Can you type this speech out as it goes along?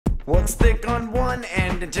What's thick on one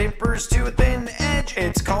end and tapers to a thin edge?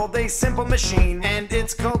 It's called a simple machine, and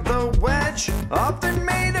it's called the wedge. Often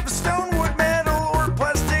made of stone, wood, metal, or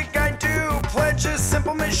plastic, I do pledge. A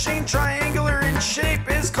simple machine, triangular in shape,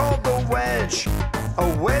 is called the wedge. A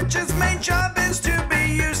wedge's main job is to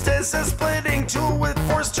be used as a splitting tool with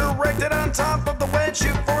force directed on top of the wedge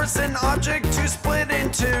to force an object to split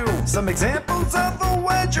in two. Some examples of a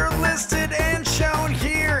wedge are listed and shown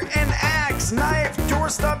here. An axe, knife,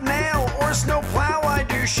 doorstop, nail, or snowplow I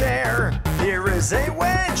do share. Here is a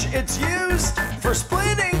wedge, it's used for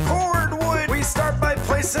splitting cord wood. We start by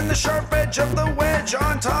placing the sharp edge of the wedge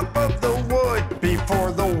on top of the wood.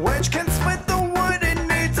 Before the wedge can split the wood, it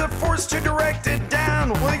needs a force to direct it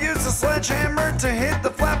down. We'll use a sledgehammer to hit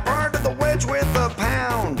the flat part of the wedge with a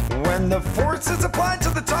pound. When the force is applied to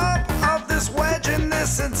the top of this wedge, in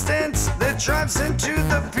this instance, that drives into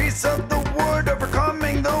the piece of the wood,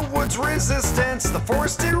 overcoming the wood's resistance. The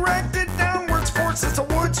force directed downwards forces the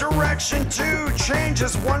wood's direction to change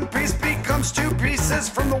as one piece becomes two pieces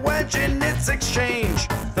from the wedge in its exchange.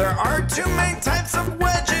 There are two main types of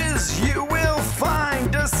wedges you will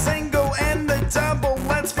find, a single and the double.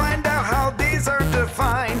 Let's find out how these are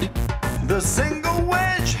defined. The single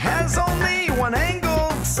wedge has only one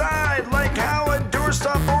angled side, like how a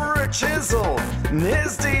doorstop or a chisel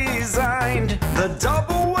is designed. The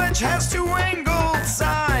double wedge has two angled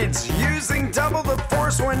sides, using double the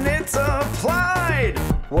force when it's applied.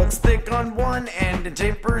 What's thick on one end and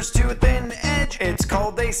tapers to a thin edge? It's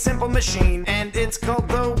called a simple machine, and it's called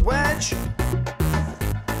the wedge.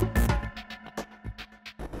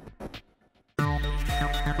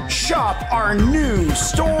 Shop our new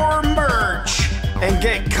store merch and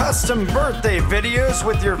get custom birthday videos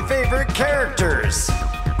with your favorite characters.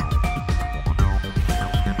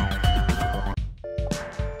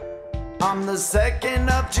 I'm the second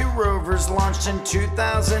of two rovers launched in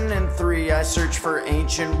 2003. I search for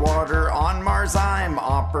ancient water on Mars, I'm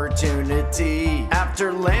Opportunity.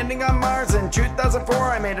 After landing on Mars in 2004,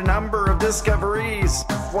 I made a number of discoveries.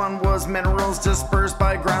 One was minerals dispersed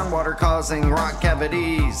by groundwater causing rock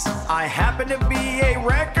cavities. I happen to be a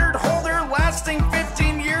record holder lasting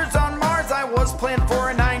 15 years on Mars. I was planned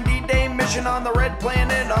for a 90-day mission on the red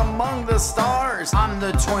planet among the stars. I'm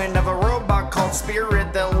the twin of a robot called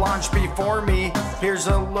Spirit that launched before me. Here's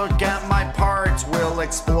a look at my parts, we'll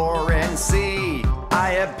explore and see.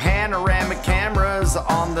 I have panoramic cameras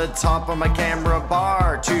on the top of my camera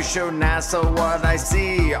bar to show NASA what I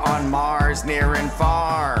see on Mars near and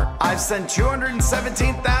far. I've sent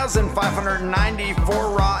 217,594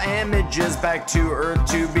 raw images back to Earth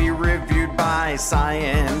to be reviewed by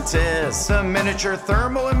scientists. The miniature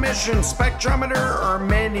thermal emission spectrometer or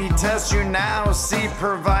mini test you now see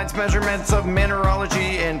provides measurements of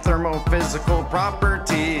mineralogy and thermophysical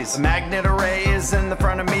properties. Magnet array is in the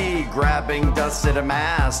front of me, grabbing dust at a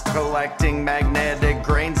mast, collecting magnetic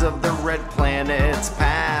grains of the red planet's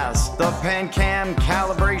past. The PanCam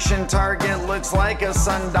calibration target looks like a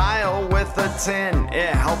sundial with a tin.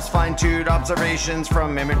 It helps fine-tune observations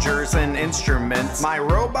from imagers and instruments. My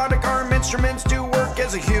robotic arm instruments do work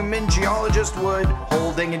as a human geologist would,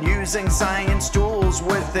 holding and using science tools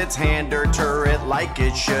with its hand or turret like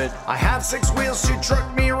it should. I have 6 wheels to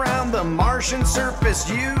truck me around the Martian surface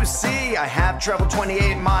you see. I have traveled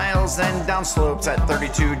 28 miles and down slopes at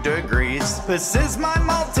 32 degrees. This is my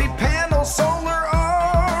multi-panel solar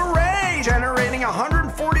array, generating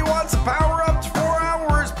 140 watts of power up to 4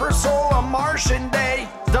 hours per solar Martian day.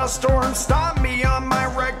 Dust storm stopped me on my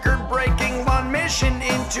record-breaking launch mission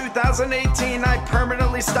in 2018. I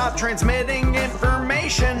permanently stopped transmitting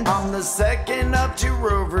information. I'm the second of two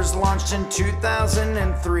rovers launched in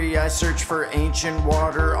 2003. I search for ancient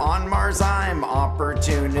water on Mars, I'm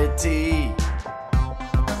Opportunity.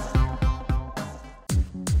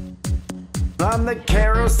 On the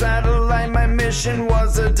Caro satellite, my mission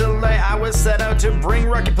was a delay. I was set out to bring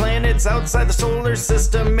rocky planets outside the solar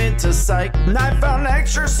system into sight. And I found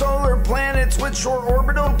extrasolar planets with short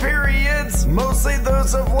orbital periods, mostly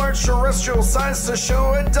those of large terrestrial size, to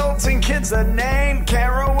show adults and kids the name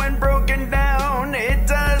Caro. When broken down, it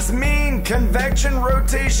does mean convection,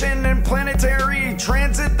 rotation, and planetary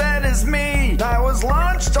transit. That is me. I was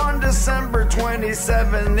launched on December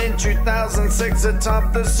 27 in 2006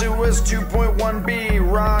 atop the Suez 2.1B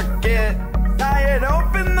rocket. I had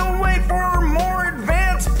opened the way for more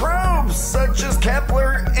advanced probes such as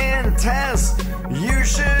Kepler and TESS. You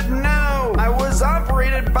should know I was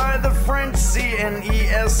operated by the French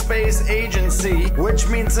CNES Space Agency, which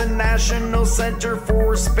means the National Center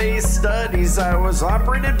for Space Studies. I was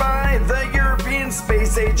operated by the European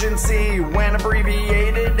Space Agency, when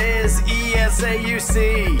abbreviated as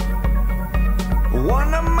ESAUC.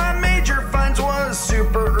 One of my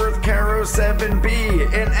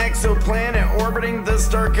orbiting the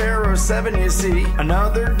star Caro 7, you see.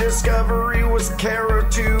 Another discovery was Caro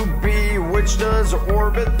 2b, which does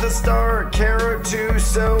orbit the star Caro 2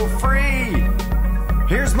 so free.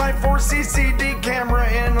 Here's my 4CCD camera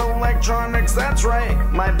and electronics, that's right.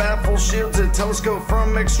 My baffle shields a telescope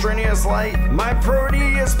from extraneous light. My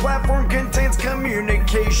Proteus platform contains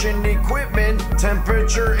communication equipment,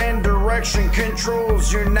 temperature and direction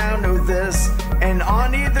controls, you now know this. And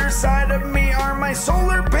on either side of me are my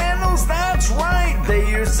solar panels, that's right.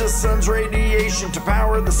 They use the sun's radiation to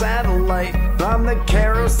power the satellite. On the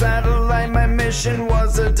Caro satellite, my mission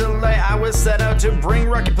was a delay. I was set out to bring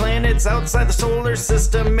rocky planets outside the solar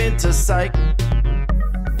system into sight.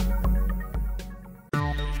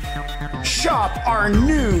 Shop our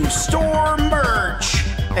new store merch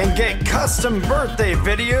and get custom birthday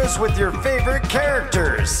videos with your favorite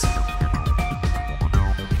characters.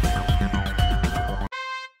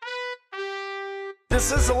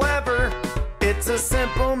 This is a lever. It's a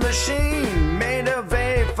simple machine made of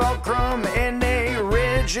a fulcrum and a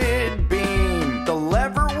rigid beam. The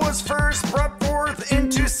lever was first brought forth in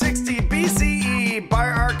 260 BCE by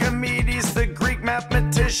Archimedes, the Greek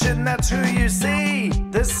mathematician, that's who you see.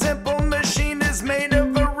 This simple machine is made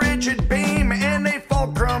of a rigid beam and a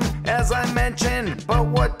fulcrum, as I mentioned, but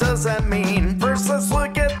what does that mean? First, let's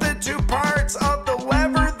look at the two parts of the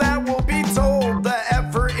lever that will be told: the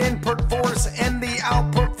effort input force and the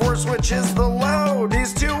output force, which is the load.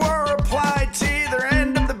 These two are applied to either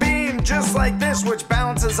end of the beam, just like this, which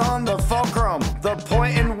balances on the fulcrum, the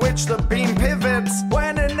point in which the beam pivots.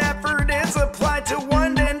 When an effort is applied to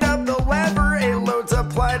one end of the lever, a load's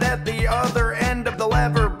applied at the other end of the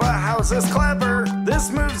lever. But how's this clever?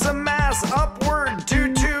 This moves the mass upward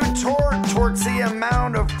due to torque. Torque's the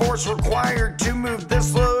amount of force required to move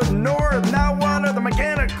this load north. Now what are the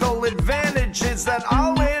mechanical advantages that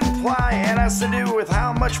I'll imply? It has to do with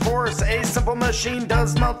how much force a simple machine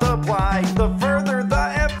does multiply. The further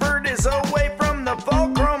the effort is away from the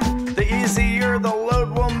fulcrum, the easier the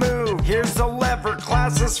load will move. Here's the lever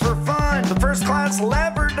classes for fun. The first class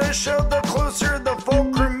lever does show the closer the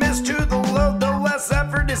fulcrum is to the load, the less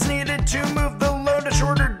effort is needed to move the load a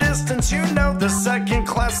shorter distance, you know. The second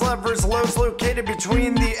class lever's load's located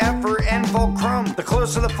between the effort and fulcrum. The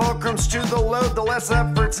closer the fulcrum's to the load, the less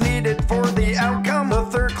effort's needed for the outcome. The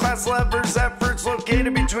third class lever's effort's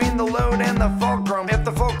located between the load and the fulcrum. If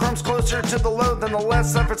the fulcrum's closer to the load, then the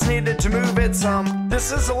less effort's needed to move it some.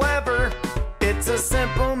 This is a lever. It's a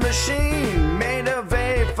simple machine made of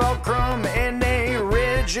a fulcrum and a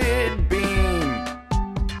rigid beam.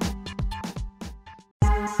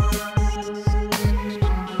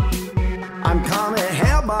 I'm Comet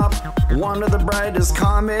Hale-Bopp, one of the brightest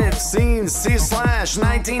comets seen.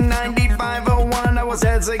 C/1995-01, I was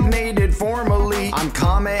designated formally. I'm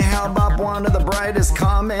Comet Hale-Bopp, one of the brightest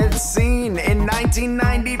comets seen. In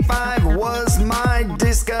 1995 was my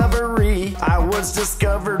discovery. I was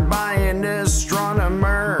discovered by an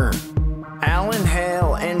astronomer, Alan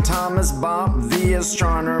Hale and Thomas Bopp, the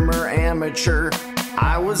astronomer amateur.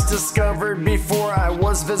 I was discovered before I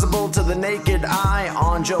was visible to the naked eye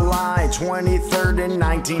on July 23rd in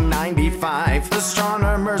 1995.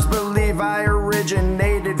 Astronomers believe I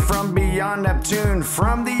originated from beyond Neptune,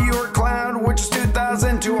 from the Oort cloud, which is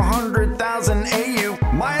 2,000 to 100,000 AU.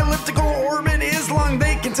 My elliptical orbit is long,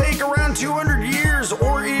 they can take around 200 years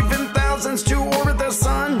or even thousands to orbit the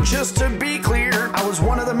sun. Just to be clear, I was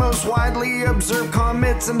one of the most widely observed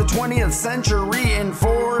comets in the 20th century, and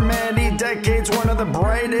for many decades one of the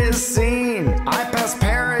brightest seen. I passed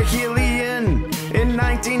perihelion in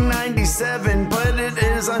 1997, but it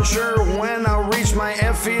is unsure when I'll reach my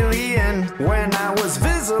aphelion. When I was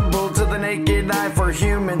visible to the naked eye for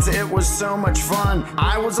humans, it was so much fun.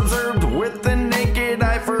 I was observed with the naked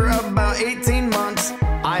eye for about 18 months.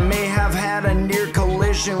 I may have had a near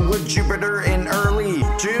collision with Jupiter in early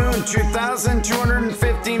June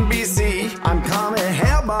 2215 BC. I'm Comet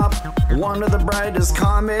Hale-Bopp, one of the brightest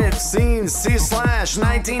comets seen.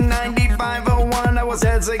 C/1995-01, I was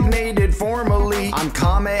designated formally. I'm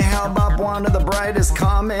Comet Hale-Bopp, one of the brightest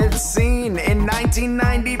comets seen. In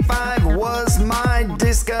 1995 was my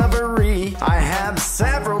discovery. I have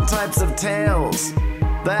several types of tails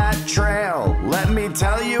that trail. Let me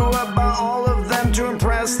tell you about all of them to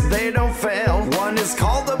impress, they don't fail. One is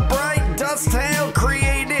called the bright dust tail,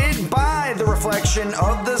 created by the reflection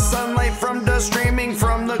of the sunlight from dust streaming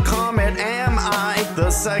from the comet am I.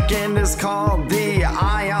 The second is called the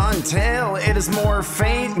ion tail. It is more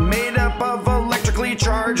faint, made up of electrically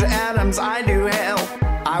charged atoms. I do hail.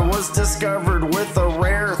 I was discovered with a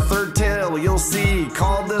rare third tail, you'll see,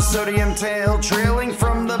 called the sodium tail, trailing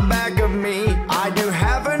from the back of me. I do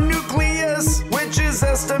have a nucleus, which is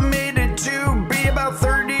estimated to be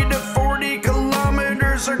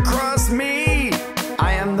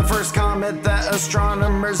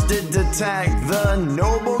architect, the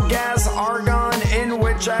noble gas argon in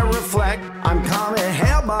which I reflect. I'm Comet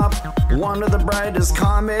Hale-Bopp, one of the brightest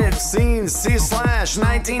comets seen.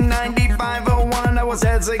 C/1995-01, I was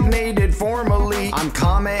designated formally. I'm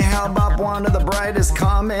Comet Hale-Bopp, one of the brightest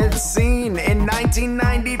comets seen. In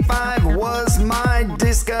 1995 was my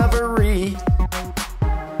discovery.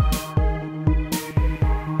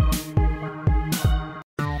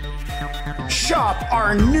 Shop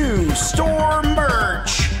our new store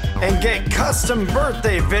merch and get custom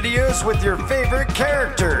birthday videos with your favorite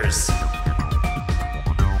characters.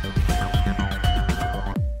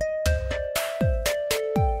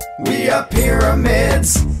 We are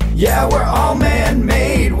pyramids, yeah, we're all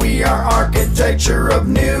man-made. We are architecture of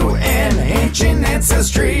new and ancient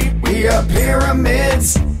ancestry. We are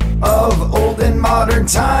pyramids of old and modern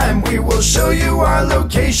time. We will show you our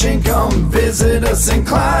location, come visit us and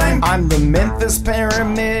climb. I'm the Memphis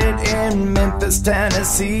Pyramid in Memphis,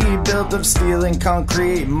 Tennessee, built of steel and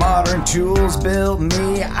concrete. Modern tools built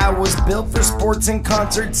me. I was built for sports and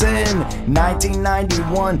concerts in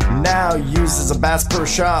 1991, now used as a Bass Pro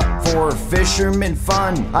Shop for fisherman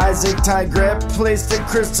fun. Isaac Tigret placed a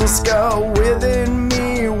crystal skull within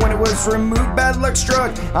me. When it was removed, bad luck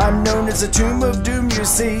struck. I'm known as a tomb of doom, you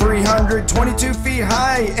see. 322 feet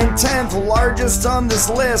high and 10th largest on this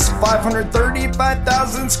list.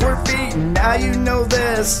 535,000 square feet, now you know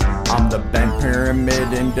this. I'm the bent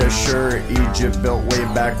pyramid in Dashur, Egypt, built way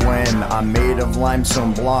back when. I'm made of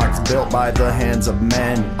limestone blocks built by the hands of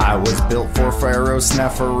men. I was built for Pharaoh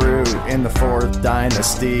Sneferu in the 4th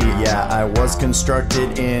dynasty. Yeah, I was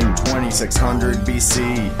constructed in 2600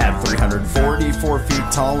 BC at 344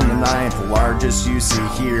 feet tall and the 9th largest you see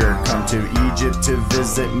here. Come to Egypt to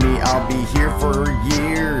visit me, I'll be here for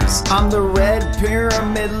years. I'm the Red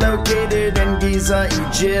Pyramid located in Giza,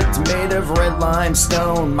 Egypt, made of red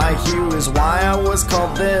limestone. My hue is why I was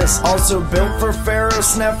called this. Also built for Pharaoh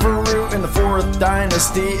Sneferu in the 4th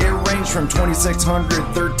dynasty. It ranged from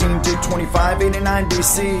 2613 to 2589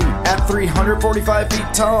 BC. At 345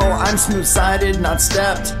 feet tall, I'm smooth-sided, not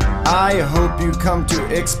stepped. I hope you come to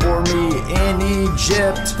explore me in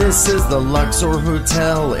Egypt. This is the Luxor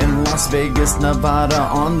Hotel in Las Vegas, Nevada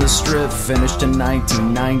on the Strip. Finished in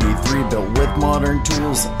 1993, built with modern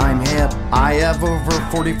tools. I'm hip. I have over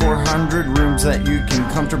 4,400 rooms that you can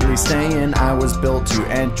comfortably stay in. I was built to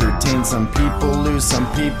entertain. Some people lose, some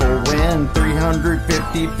people win.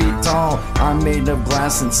 350 feet tall, I'm made of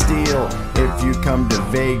glass and steel. If you come to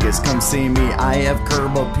Vegas, come see me, I have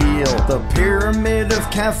curb appeal. The Pyramid of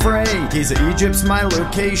Khafre, Giza, Egypt's my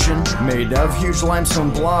location. Made of huge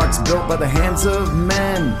limestone blocks, built by the hands of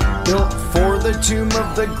men. Built for the tomb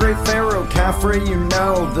of the great Pharaoh Khafre, you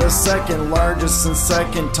know. The 2nd largest and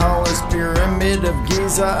 2nd tallest pyramid of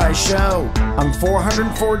Giza I show. I'm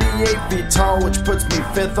 448 feet tall, which puts me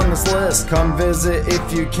 5th on this list. Come visit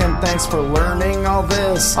if you can, thanks for learning all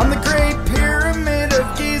this. I'm the Great Pyramid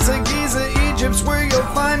of Giza, Giza, Egypt's where you'll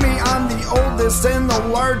find me. I'm the oldest and the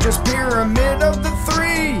largest pyramid of the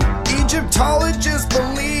 3. Egyptologists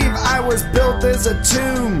believe I was built as a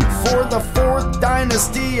tomb for the 4th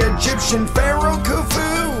dynasty Egyptian Pharaoh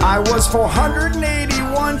Khufu. I was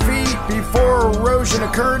 481 feet before erosion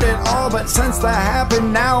occurred at all, but since that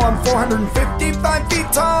happened, now I'm 455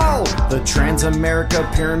 feet tall. The Transamerica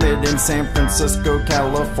Pyramid in San Francisco,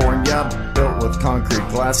 California, built with concrete,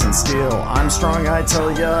 glass, and steel. I'm strong, I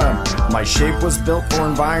tell ya. My shape was built for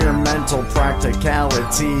environmental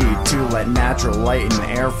practicality, to let natural light and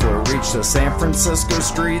airflow reach the San Francisco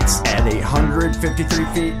streets. At 853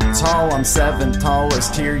 feet tall, I'm 7th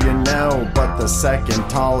tallest here, you know, but the 2nd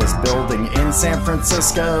tallest building in San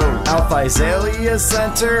Francisco. Al Faisalia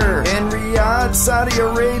Center in Riyadh, Saudi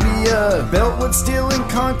Arabia, built with steel and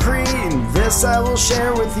concrete. This I will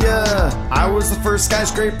share with ya. I was the first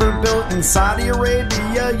skyscraper built in Saudi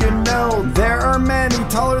Arabia, you know. There are many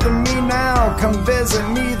taller than me now, come visit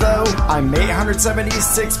me though. I'm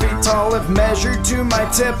 876 feet tall if measured to my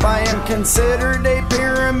tip. I am considered a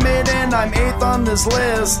pyramid and I'm 8th on this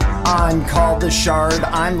list. I'm called the Shard,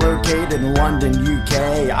 I'm located in London,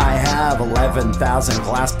 UK. I have 11,000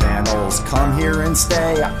 glass panels, come here and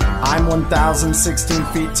stay. I'm 1,016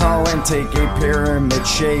 feet tall and take a pyramid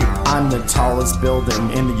shape. I'm the tallest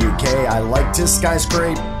building in the UK, I like to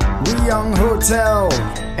skyscrape. Ryung Hotel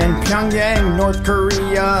in Pyongyang, North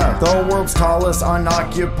Korea, the world's tallest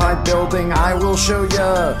unoccupied building, I will show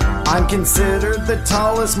ya. I'm considered the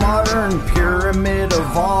tallest modern pyramid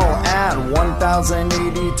of all at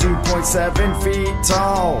 1,082.7 feet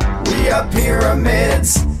tall. We are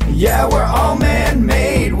pyramids, yeah, we're all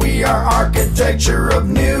man-made. We are architecture of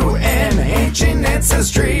new and ancient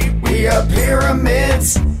ancestry. We are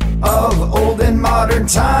pyramids of old and modern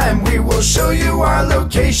time. We will show you our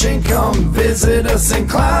location. Come visit us and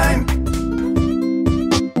climb.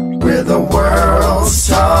 We're the world's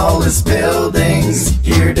tallest buildings,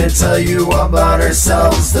 here to tell you about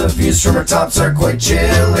ourselves. The views from our tops are quite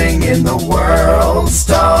chilling. In the world's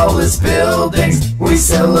tallest buildings, we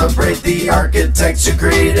celebrate the architects who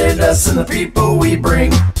created us and the people we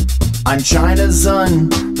bring. I'm China's Sun,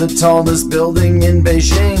 the tallest building in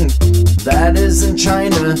Beijing. That is in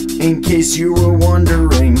China, in case you were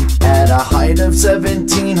wondering. At a height of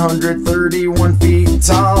 1,731 feet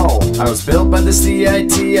tall, I was built by the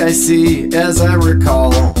CITIC, as I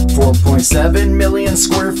recall. 4.7 million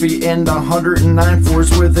square feet and 109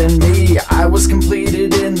 floors within me. I was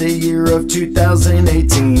completed in the year of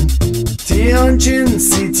 2018. Tianjin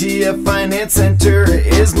CTF Finance Center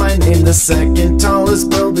is my name. The second tallest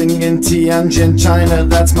building in Tianjin, China,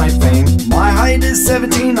 that's my fame. My height is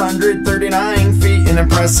 1,739 feet, an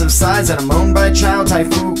impressive size, and I'm owned by Chow Tai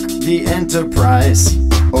Fook, the enterprise.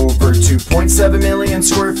 Over 2.7 million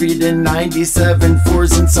square feet and 97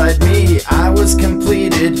 floors inside me. I was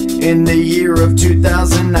completed in the year of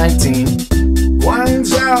 2019.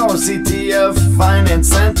 Guangzhou CTF Finance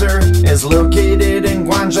Center is located in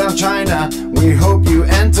Guangzhou, China. We hope you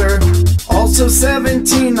enter. Also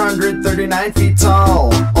 1,739 feet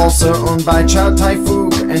tall. Also owned by Chow Tai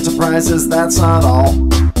Fook Enterprises, that's not all.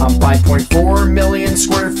 I'm 5.4 million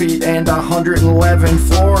square feet and 111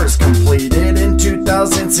 floors, completed in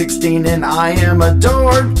 2016, and I am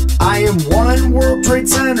adored. I am One World Trade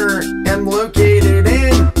Center, am located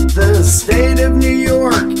in the state of New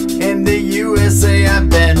York. In the USA I've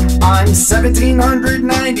been. I'm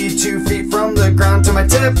 1,792 feet from the ground to my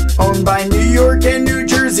tip, owned by New York and New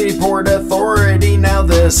Jersey Port Authority. Now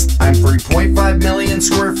this, I'm 3.5 million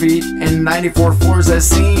square feet and 94 floors as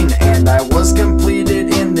seen, and I was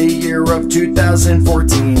completed in the year of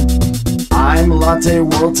 2014. I'm Latte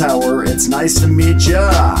World Tower, it's nice to meet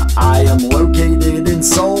ya. I am located in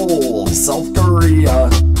Seoul, South Korea.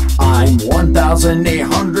 I'm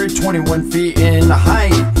 1,821 feet in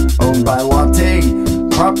height, owned by Latte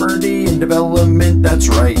Property and Development, that's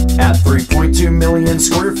right. At 3.2 million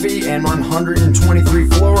square feet and 123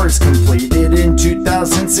 floors, completed in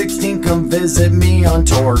 2016. Come visit me on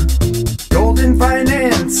tour. Golden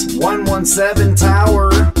Finance 117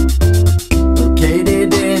 Tower,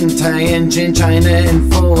 located in Tianjin, China,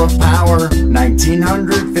 and full of power.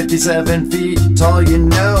 1,957 feet tall, you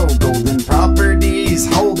know. Golden Properties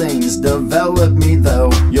Holdings develop me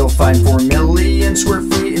though. You'll find 4 million square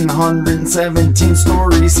feet and 117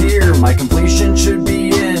 stories here. My completion should be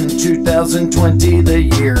in 2020, the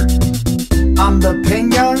year. I'm the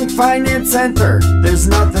Pingyang Finance Center, there's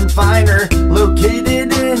nothing finer.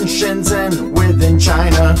 Located in Shenzhen, within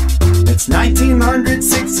China. It's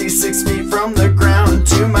 1,966 feet from the ground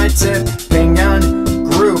to my tip. Pingyang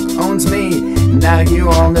Group owns me, now you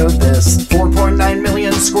all know this. 4.9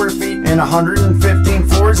 million square feet and 115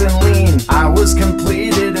 floors in lean. I was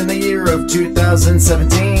completed in the year of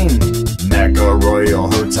 2017. Mecca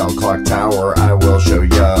Royal Hotel Clock Tower, I will show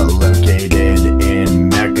ya. Located in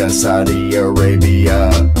Mecca, Saudi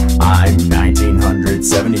Arabia. I'm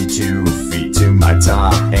 1,972 feet to my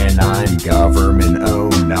top, and I'm government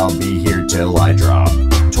owned. I'll be here till I drop.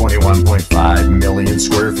 21.5 million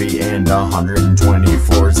square feet and 120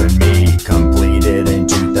 floors in me. Completed in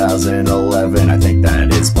 2011, I think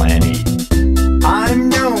that is plenty. I'm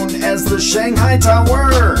known as the Shanghai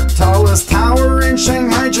Tower, tallest tower in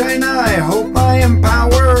Shanghai, China. I hope I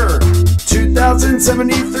empower.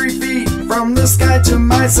 2,073 feet from the sky to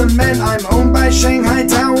my cement. I'm owned by Shanghai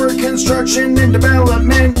Tower Construction and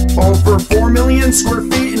Development. Over 4 million square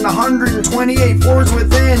feet and 128 floors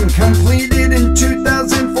within. Completed in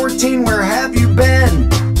 2014, where have you been?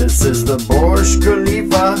 This is the Burj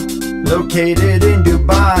Khalifa, located in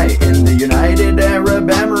Dubai, in the United Arab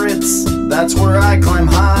Emirates. That's where I climb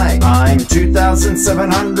high. I'm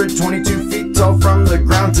 2,722 feet tall from the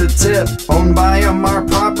ground to tip, owned by Amar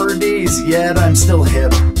Properties, yet I'm still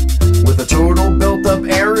hip. With a total built up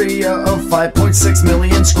area of 5.6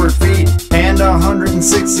 million square feet and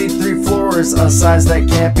 163 floors, a size that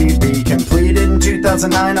can't be beat. Completed in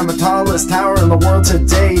 2009, I'm the tallest tower in the world to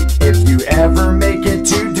date. If you ever make it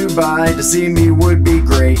to Dubai, to see me would be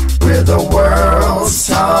great. We're the world's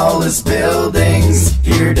tallest buildings,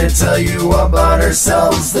 here to tell you about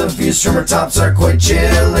ourselves. The views from our tops are quite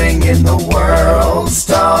chilling. In the world's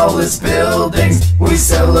tallest buildings, we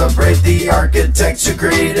celebrate the architects who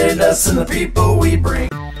created us and the people we bring.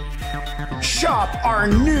 Shop our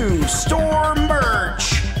new store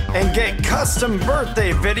merch and get custom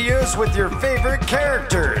birthday videos with your favorite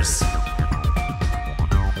characters.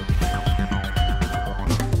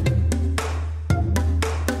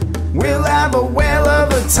 We'll have a whale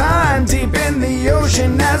of a time deep in the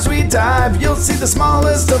ocean as we dive. You'll see the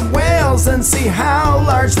smallest of whales and see how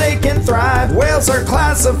large they can thrive. Whales are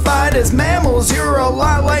classified as mammals, you're a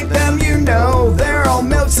lot like them, you know. They're all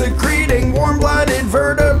milk-secreting, warm-blooded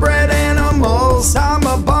vertebrate animals. I'm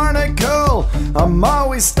a barnacle, I'm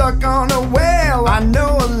always stuck on a whale. I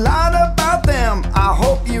know a lot about them, I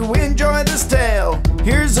hope you enjoy this tale.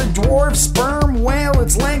 Here's a dwarf sperm whale,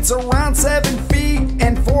 its length's around 7 feet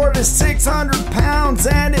and 400 to 600 pounds,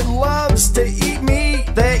 and it loves to eat meat.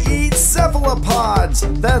 They eat cephalopods,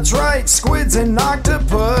 that's right, squids and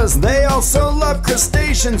octopus. They also love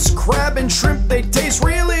crustaceans, crab and shrimp, they taste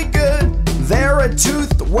really good. They're a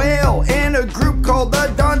toothed whale in a group called the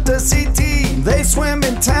Odontoceti. They swim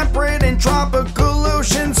in temperate and tropical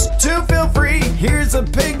oceans too, feel free. Here's a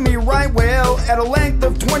pygmy right whale at a length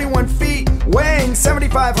of 21 feet, weighing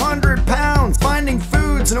 7,500 pounds, finding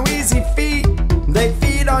food's no easy feat. They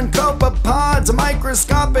feed on copepods, a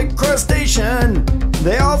microscopic crustacean.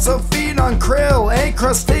 They also feed on krill, a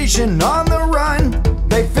crustacean on the run.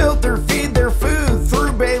 They filter feed their food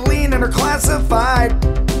through baleen and are classified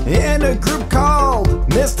in a group called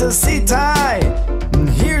Mystaceti.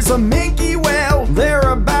 Here's a minke whale,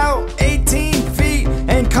 they're about 18 feet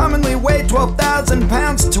and commonly weigh 12,000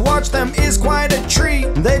 pounds. To watch them is quite a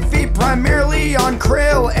treat. They feed primarily on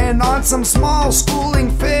krill and on some small schooling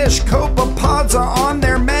fish. Copepods are on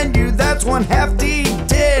their menu, that's one hefty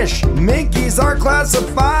dish. Minkies are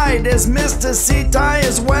classified as Mystaceti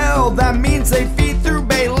as well. That means they feed through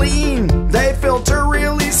baleen, they filter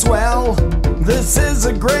really swell. This is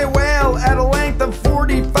a gray whale at a length of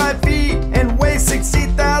 45 feet and weigh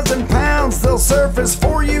 60,000 pounds. They'll surface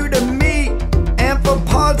for you to meet.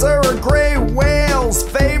 Amphipods are a gray whale's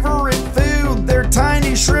favorite food. They're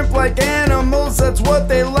tiny shrimp-like animals, that's what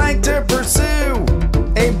they like to pursue.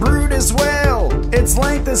 A Brutus whale, its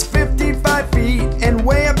length is 55 feet and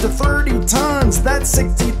weigh up to 30 tons. That's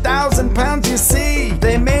 60,000 pounds, you see.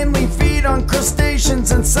 They mainly feed on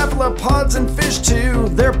crustaceans and cephalopods and fish too.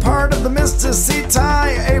 They're part of the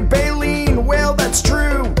Mystaceti, a baleen whale, that's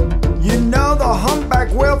true. You know the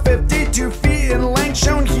humpback whale, 52 feet in length,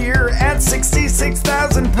 shown here at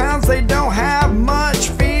 66,000 pounds. They don't have much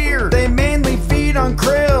fear. They mainly feed on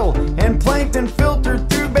krill and plankton filtered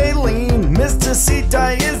through baleen.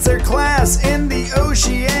 Mystaceti is their class in the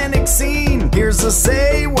oceanic scene. Here's a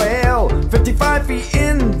sei whale, 55 feet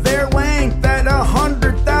in their length at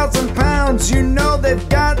 100,000 pounds. You know they've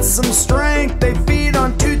got some strength. They feed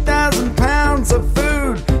on 2,000 pounds of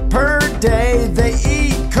food per day. They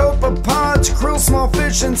eat copepods, krill, small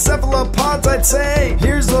fish, and cephalopods, I'd say.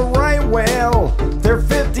 Here's the right whale, they're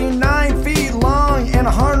 59 feet long and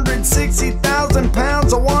 160,000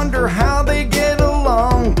 pounds. I wonder how they get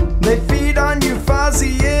along. They feed on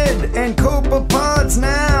euphausiid and copepods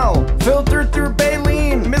now, filtered through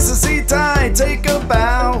baleen. Mystaceti, take a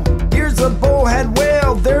bow. Here's a bowhead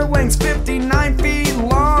whale, their length's 59 feet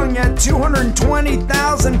long at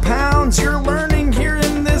 220,000 pounds. You're learning here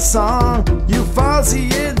in this song.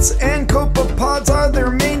 Euphausiids and copepods are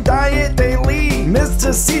their main diet daily.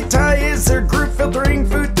 Mystaceti is their group, filtering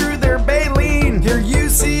food through their baleen. Here you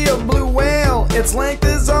see a blue whale, its length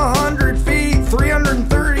is 100 feet,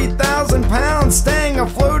 330,000 pounds. Staying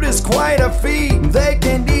afloat is quite a feat. They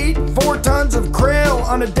can eat 4 tons of krill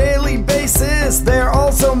on a daily basis. They're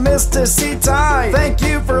also Mystaceti. Thank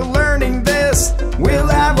you for learning this. We'll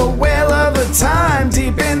have a whale of a time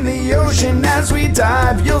deep in the ocean as we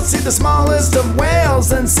dive. You'll see the smallest of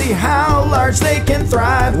whales and see how large they can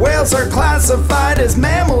thrive. Whales are classified as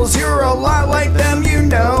mammals, you're a lot like them, you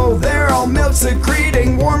know. They're all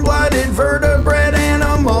milk-secreting, warm-blooded vertebrate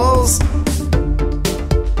animals.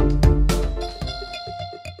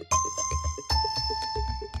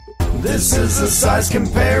 This is a size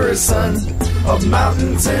comparison of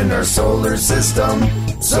mountains in our solar system,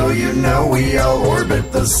 so you know we all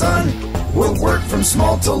orbit the sun. We'll work from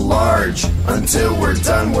small to large until we're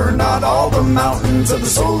done. We're not all the mountains of the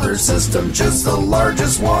solar system, just the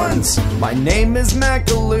largest ones. My name is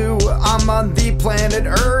Makalu, I'm on the planet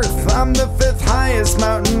Earth. I'm the 5th highest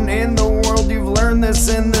mountain in the world, you've learned this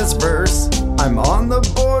in this verse. I'm on the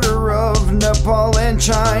border of Nepal and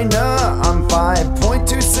China. I'm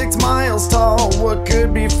 5.26 miles tall, what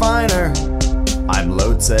could be finer? I'm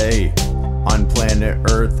Lhotse, on planet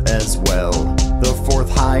Earth as well. The 4th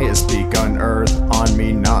highest peak on Earth, on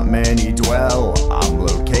me not many dwell. I'm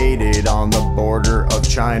located on the border of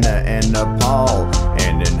China and Nepal,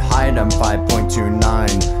 and in height I'm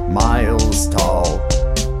 5.29 miles tall.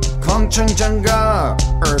 Kongchengchunga,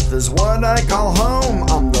 Earth is what I call home.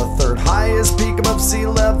 I'm the 3rd highest peak above sea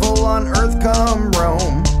level on Earth, come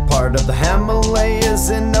Rome. Part of the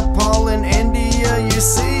Himalayas in Nepal and India, you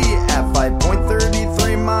see. At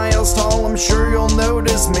 5.33 miles tall, I'm sure you'll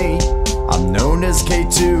notice me. I'm known as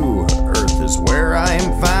K2, Earth is where I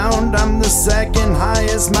am found. I'm the second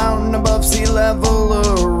highest mountain above sea level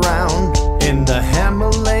around. In the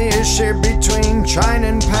Himalayas shared between China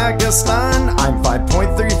and Pakistan, I'm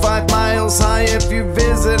 5.35 miles high. If you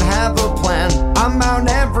visit, have a plan. I'm Mount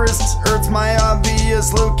Everest, Earth's my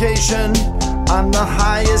obvious location. I'm the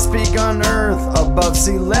highest peak on Earth, above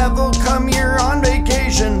sea level, come here on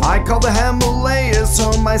vacation. I call the Himalayas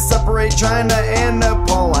home, I separate China and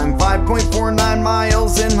Nepal. I'm 5.49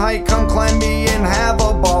 miles in height, come climb me and have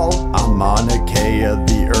a ball. I'm Mauna Kea,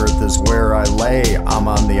 the Earth is where I lay. I'm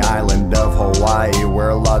on the island of Hawaii,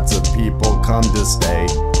 where lots of people come to stay.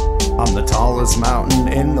 I'm the tallest mountain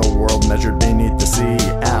in the world, measured beneath the sea.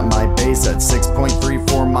 At my base at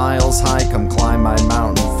 6.34 miles high, come climb my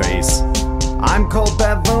mountain face. I'm called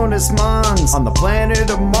Pavonis Mons, on the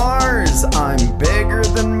planet of Mars. I'm bigger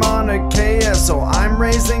than Mauna Kea, so I'm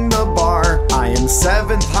raising the bar. I am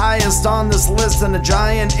 7th highest on this list and a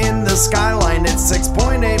giant in the skyline. It's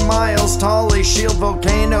 6.8 miles tall, a shield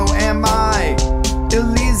volcano am I.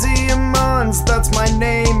 Elysium Mons, that's my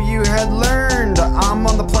name you had learned. I'm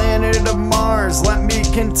on the planet of Mars, let me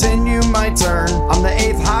continue my turn. I'm the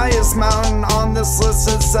 8th highest mountain on this list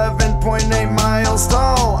at 7.8 miles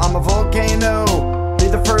tall. I'm a volcano, be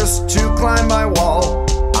the first to climb my wall.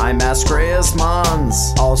 I'm Ascraeus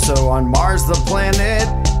Mons, also on Mars the planet.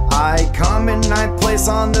 I come in 9th place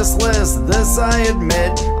on this list, this I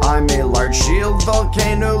admit. I'm a large shield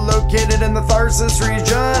volcano located in the Tharsis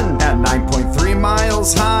region. At 9.3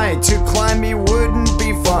 miles high, to climb me wouldn't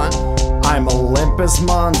be fun. I'm Olympus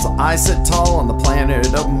Mons, I sit tall on the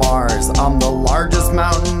planet of Mars. I'm the largest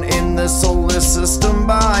mountain in the solar system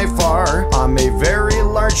by far. I'm a very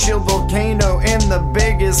large shield volcano in the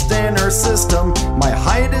biggest in our system. My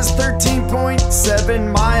height is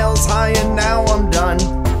 13.7 miles high and now I'm done.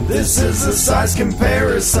 This is a size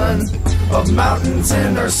comparison of mountains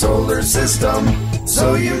in our solar system,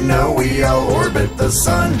 so you know we all orbit the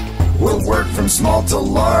sun. We'll work from small to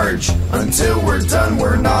large until we're done.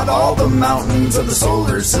 We're not all the mountains of the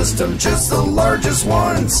solar system, just the largest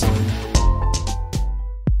ones.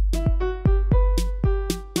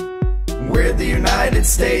 We're the United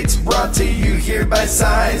States, brought to you here by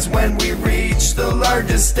size. When we reach the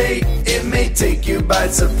largest state, it may take you by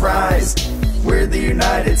surprise. We're the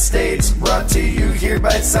United States, brought to you here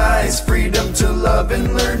by size. Freedom to love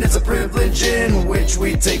and learn is a privilege in which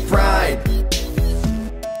we take pride.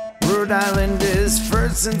 Rhode Island is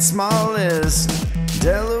first and smallest.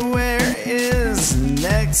 Delaware is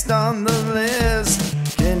next on the list.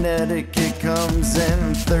 Connecticut comes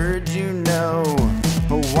in third, you know.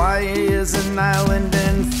 Hawaii is an island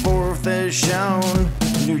and fourth as shown.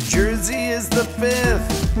 New Jersey is the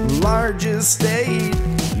 5th largest state.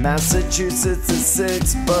 Massachusetts is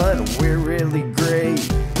 6th, but we're really great.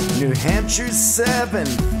 New Hampshire's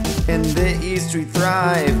 7th, in the east we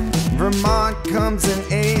thrive. Vermont comes in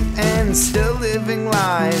 8th and still living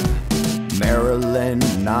live. Maryland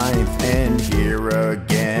 9th and here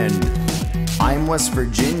again. I'm West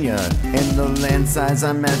Virginia, in the land size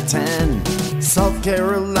I'm at 10. South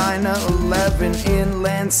Carolina 11 in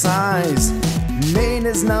land size. Maine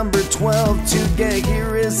is number 12, to get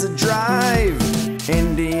here is a drive.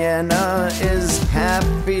 Indiana is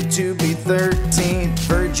happy to be 13th.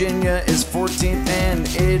 Virginia is 14th and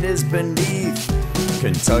it is beneath.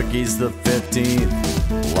 Kentucky's the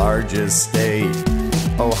 15th largest state.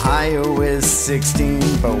 Ohio is 16,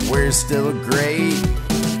 but we're still great.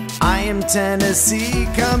 I am Tennessee,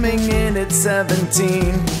 coming in at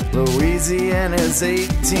 17. Louisiana's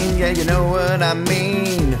 18, yeah, you know what I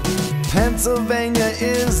mean. Pennsylvania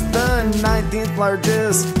is the 19th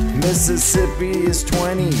largest. Mississippi is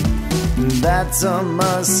 20, that's a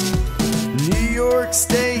must. New York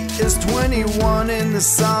State is 21 in the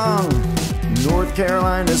song. North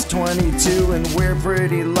Carolina's 22 and we're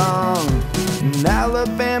pretty long. And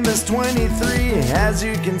Alabama's 23, as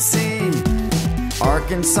you can see.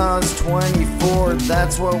 Arkansas is 24,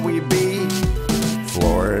 that's what we be.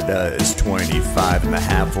 Florida is 25 and the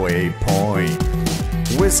halfway point.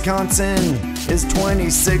 Wisconsin is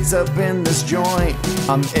 26 up in this joint.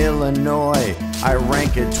 I'm Illinois, I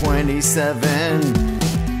rank at 27.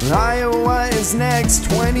 Iowa is next,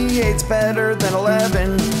 28's better than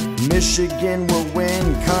 11. Michigan will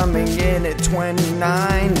win, coming in at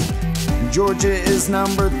 29. Georgia is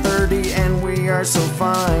number 30 and we are so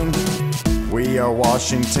fine. We are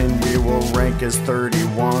Washington, we will rank as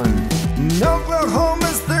 31.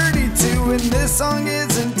 Oklahoma's 32 and this song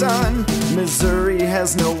isn't done. Missouri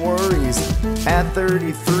has no worries at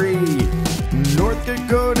 33. North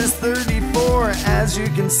Dakota's 34 as you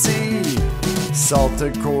can see. South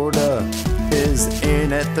Dakota is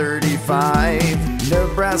in at 35.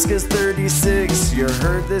 Nebraska's 36, you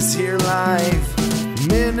heard this here live.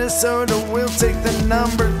 Minnesota will take the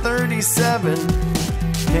number 37.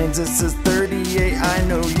 Kansas is 38, I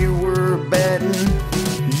know you were betting.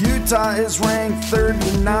 Utah is ranked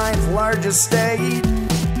 39th largest state.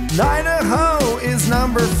 Idaho is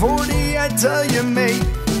number 40, I tell you mate.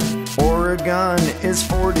 Oregon is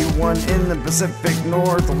 41 in the Pacific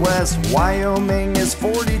Northwest. Wyoming is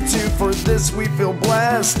 42, for this we feel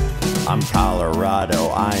blessed. I'm Colorado,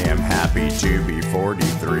 I am happy to be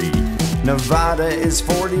 43. Nevada is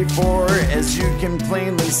 44, as you can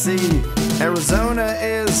plainly see. Arizona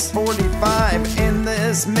is 45 in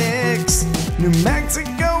this mix. New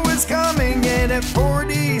Mexico is coming in at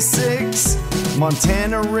 46.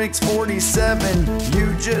 Montana ranks 47,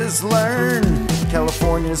 you just learned.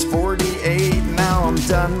 California's 48, now I'm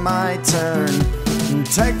done my turn. And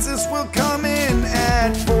Texas will come in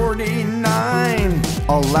at 49.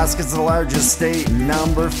 Alaska's the largest state,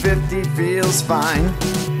 number 50 feels fine.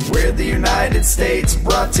 We're the United States,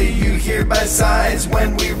 brought to you here by size.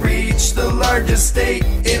 When we reach the largest state,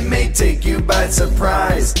 it may take you by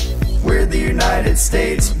surprise. We're the United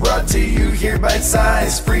States, brought to you here by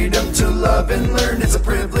size. Freedom to love and learn is a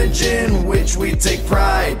privilege in which we take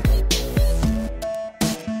pride.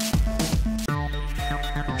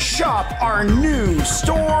 Shop our new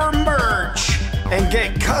store merch and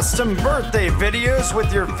get custom birthday videos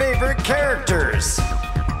with your favorite characters.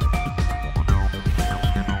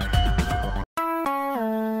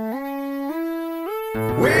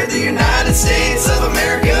 We're the United States of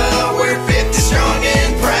America, we're 50 strong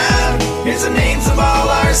and proud. Here's the names of all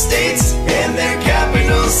our states and their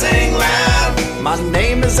capitals, sing loud. My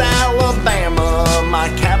name is Alabama, my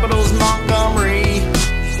capital's Montgomery.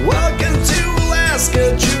 Welcome to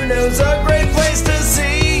Alaska, Juneau's a great place to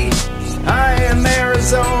see. I am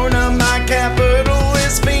Arizona, my capital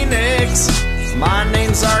is Phoenix. My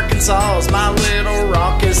name's Arkansas, my little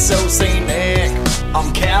rock is so scenic.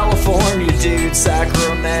 I'm California dude,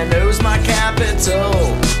 Sacramento's my capital.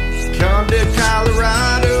 Come to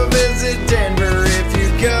Colorado, visit Denver if you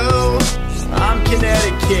go. I'm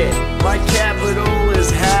Connecticut, my capital is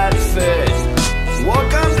Hatfield.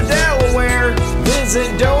 Welcome to Delaware,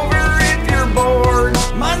 visit Dover if you're bored.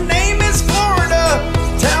 My name is Florida,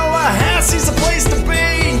 Tallahassee's a place to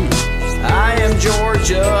be. I am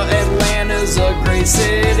Georgia, Atlanta's a great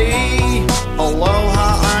city.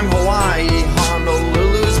 Aloha, I'm Hawaii,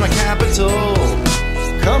 Honolulu's my capital.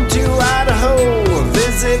 Come to Idaho,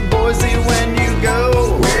 visit Boise when you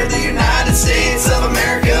go. We're the United States of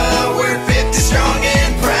America, we're 50 strong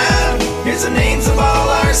and proud. Here's the names of all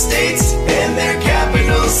our states and their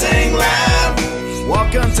capitals, sing loud.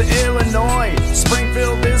 Welcome to Illinois,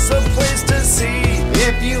 Springfield is a place to see.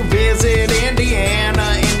 If you visit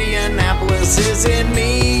Indiana, Indianapolis is in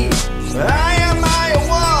me. I am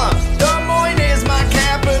Iowa, Des Moines is my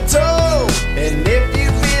capital. And if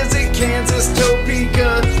you visit Kansas,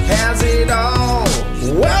 Topeka has it all.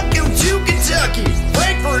 Welcome to Kentucky,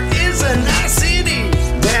 Frankfort is a nice city.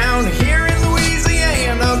 Down here in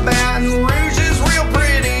Louisiana, Baton Rouge is real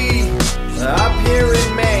pretty. Up here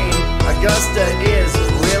in Maine, Augusta is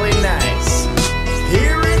really nice.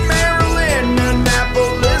 Here in Maryland,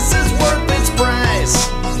 Annapolis is worth its price.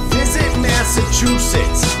 Visit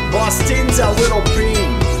Massachusetts, Boston's a little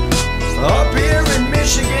bean. Up here in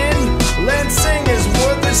Michigan, Lansing is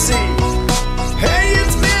worth a see. Hey,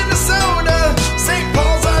 it's Minnesota, St.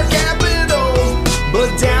 Paul's our capital.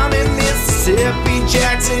 But down in Mississippi,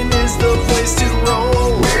 Jackson is the place to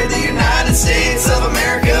roll. We're the United States of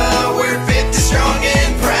America, we're 50 strong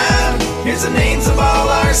and proud. Here's the names of all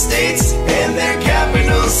our states and their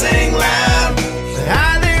capitals, sing loud.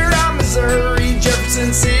 Hi there, I'm Missouri,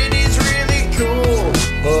 Jefferson City's really cool.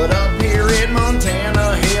 But up here in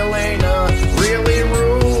Montana, Helena really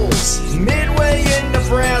rules. Midway in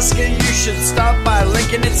Nebraska, you should stop by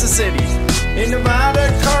Lincoln, it's a city. In Nevada,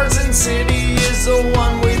 Carson City is the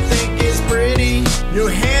one we think is pretty. New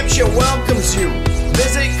Hampshire welcomes you,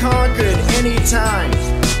 visit Concord anytime.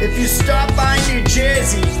 If you stop by New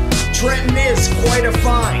Jersey, Trenton is quite a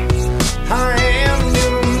find. I am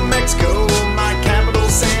New Mexico, my capital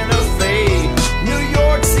Santa Fe. New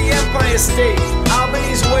York's the Empire State,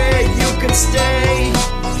 Albany's where you can stay.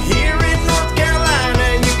 Here in North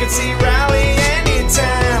Carolina, you can see Raleigh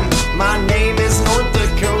anytime. My name is North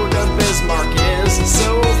Dakota, Bismarck is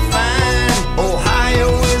so fine.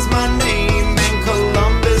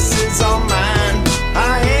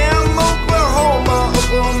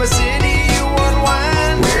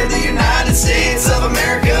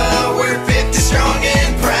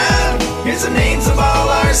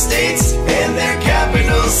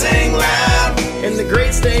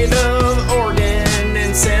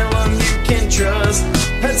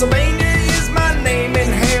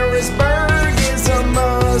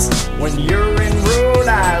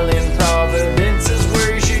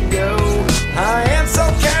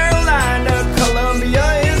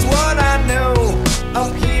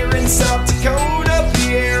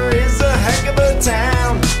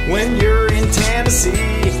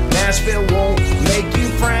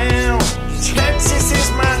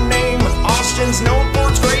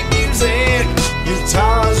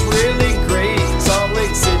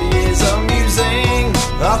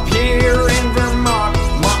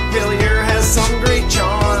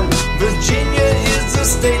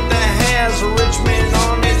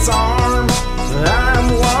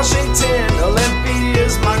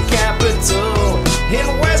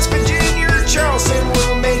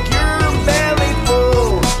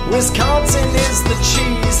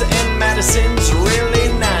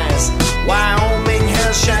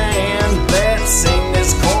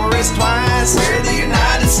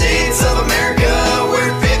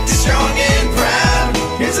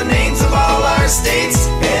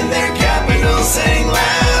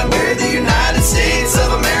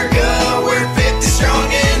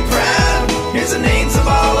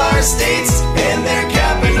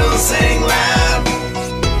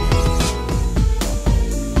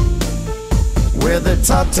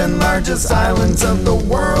 top 10 largest islands of the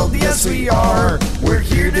world. Yes, we are. We're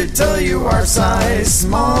here to tell you our size,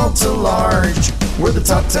 small to large. We're the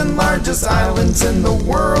top 10 largest islands in the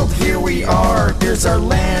world. Here we are. Here's our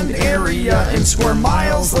land area in square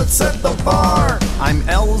miles. Let's set the bar. I'm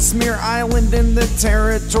Ellesmere Island in the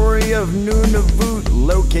territory of Nunavut,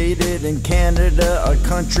 located in Canada, a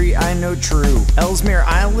country I know true. Ellesmere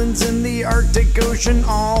Island's in the Arctic Ocean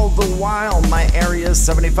all the while. My area is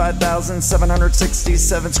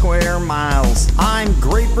 75,767 square miles. I'm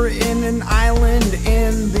Great Britain, an island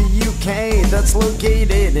in the UK that's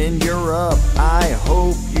located in Europe. I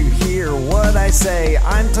hope you hear what I say.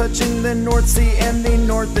 I'm touching the North Sea and the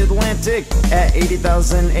North Atlantic at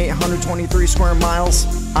 80,823 square miles.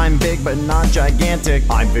 I'm big but not gigantic.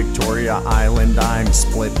 I'm Victoria Island. I'm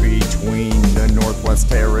split between the Northwest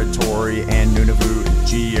Territory and Nunavut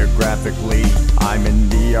geographically. I'm in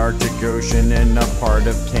the Arctic Ocean in a part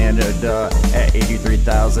of Canada at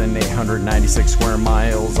 83,896 square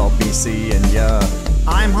miles. All BC and yeah.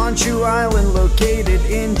 I'm Honshu Island, located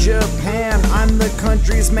in Japan. I'm the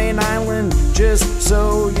country's main island, just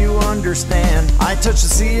so you understand. I touch the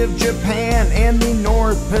Sea of Japan and the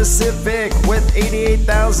North Pacific with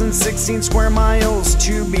 88,016 square miles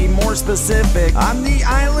to be more specific. I'm the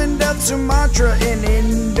island of Sumatra in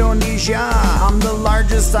Indonesia. I'm the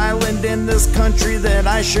largest island in this country that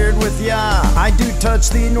I shared with ya. I do touch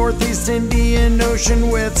the Northeast Indian Ocean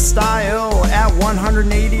with style at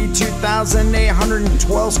 182,812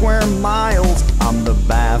 square miles. I'm the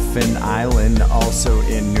Baffin Island, also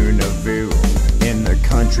in Nunavut, in the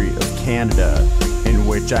country of Canada, in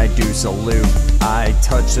which I do salute. I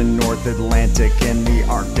touch the North Atlantic and the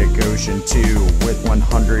Arctic Ocean too, with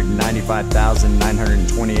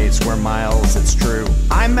 195,928 square miles, it's true.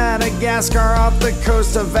 I'm Madagascar off the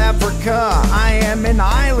coast of Africa. I am an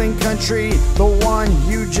island country, the one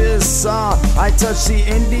you just saw. I touch the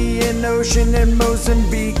Indian Ocean and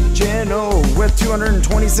Mozambique Channel with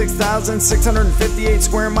 226,658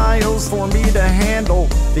 square miles for me to handle.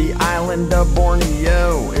 The island of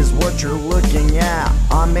Borneo is what you're looking at.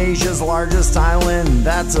 I'm Asia's largest island,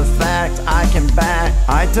 that's a fact I can back.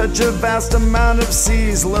 I touch a vast amount of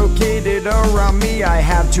seas located around me. I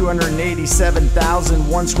have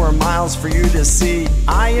 287,001 square miles for you to see.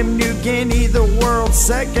 I am New Guinea, the world's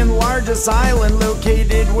second largest island,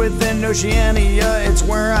 located within Oceania. It's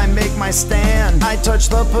where I make my stand. I touch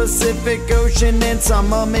the Pacific Ocean and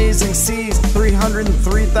some amazing seas.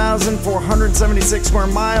 303,476 square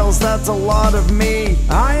miles, that's a lot of me.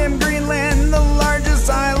 I am Greenland, the largest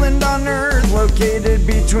island on Earth, located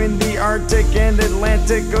between the Arctic and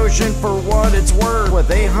Atlantic Ocean for what it's worth,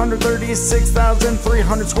 with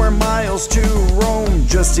 836,300 square miles to roam.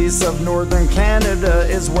 Just east of northern Canada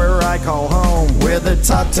is where I call home. We're the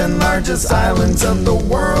top 10 largest islands of the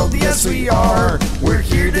world, yes we are. We're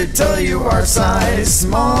here to tell you our size,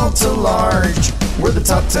 small to large. We're the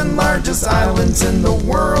top 10 largest islands in the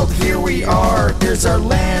world, here we are. Here's our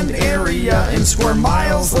land area in square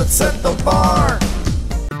miles, let's set the bar.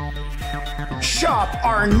 Shop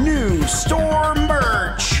our new store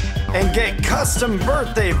merch and get custom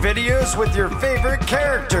birthday videos with your favorite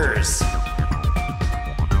characters.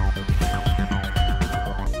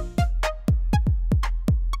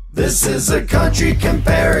 This is a country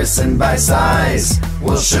comparison by size.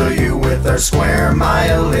 We'll show you with our square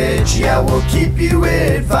mileage. Yeah, we'll keep you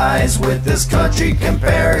advised with this country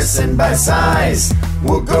comparison by size.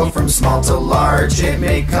 We'll go from small to large, it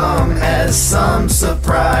may come as some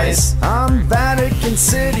surprise. I'm Vatican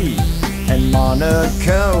City and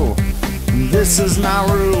Monaco. This is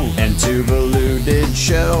Nauru and Tuvalu did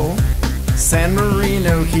show. San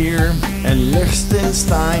Marino here and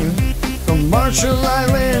Liechtenstein. The Marshall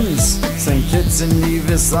Islands, St. Kitts and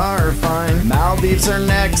Nevis are fine. Maldives are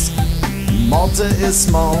next, Malta is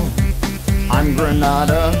small. I'm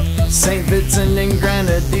Grenada, St. Vincent and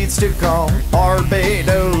Grenadines to call.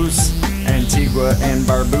 Barbados, Antigua and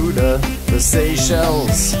Barbuda, the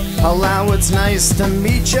Seychelles. Palau, it's nice to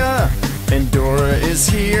meet ya. Andorra is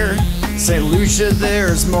here, St. Lucia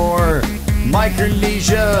there's more.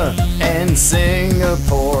 Micronesia and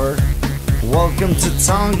Singapore. Welcome to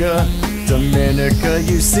Tonga, Dominica,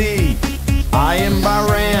 you see. I am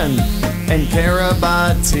Bahrain and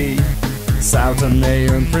Kiribati, Sao Tome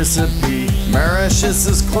and Principe. Mauritius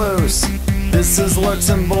is close. This is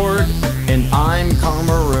Luxembourg and I'm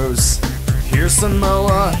Comoros. Here's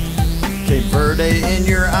Samoa, Cape Verde in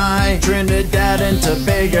your eye. Trinidad and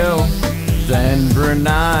Tobago, then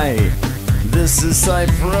Brunei. This is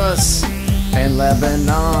Cyprus and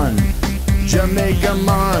Lebanon. Jamaica,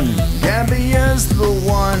 Gambia's the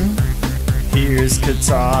one. Here's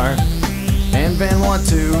Qatar and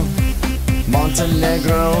Vanuatu.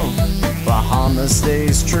 Montenegro, Bahamas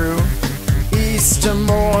stays true. East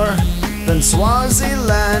Timor, then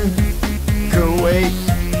Swaziland, Kuwait,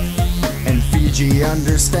 and Fiji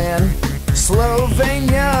understand.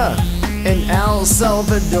 Slovenia and El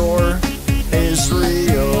Salvador,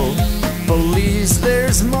 Israel believes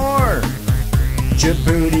there's more.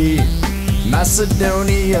 Djibouti,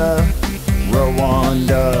 Macedonia,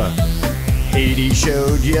 Rwanda, Haiti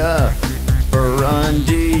showed ya.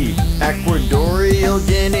 Burundi, Equatorial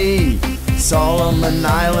Guinea, Solomon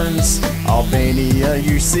Islands, Albania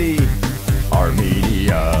you see.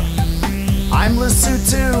 Armenia, I'm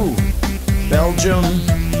Lesotho, Belgium,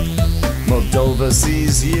 Moldova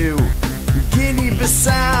sees you.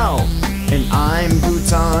 Guinea-Bissau, and I'm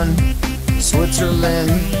Bhutan.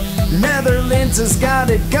 Switzerland, Netherlands has got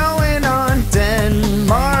it going on.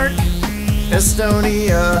 Denmark,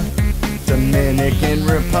 Estonia, Dominican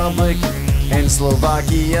Republic, and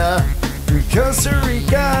Slovakia, Costa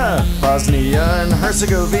Rica, Bosnia and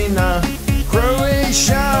Herzegovina,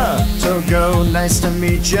 Croatia, Togo, nice to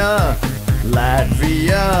meet ya.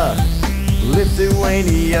 Latvia,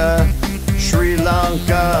 Lithuania, Sri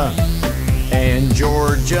Lanka, and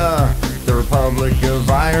Georgia, the Republic of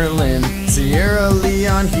Ireland, Sierra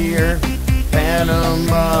Leone here,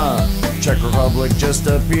 Panama, Czech Republic just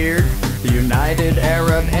appeared, the United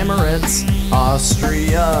Arab Emirates,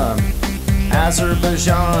 Austria,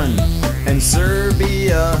 Azerbaijan, and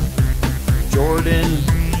Serbia, Jordan,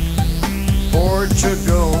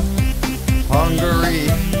 Portugal, Hungary,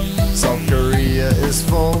 South Korea is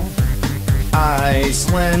full,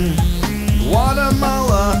 Iceland,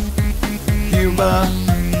 Guatemala, Cuba,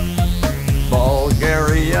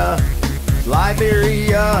 Bulgaria,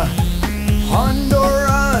 Liberia,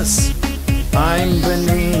 Honduras, I'm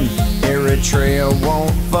Benin, Eritrea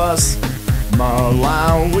won't fuss,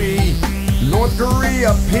 Malawi, North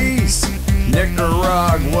Korea peace,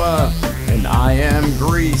 Nicaragua, and I am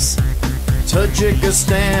Greece,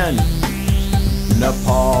 Tajikistan,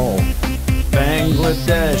 Nepal,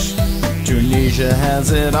 Bangladesh, Tunisia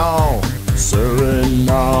has it all,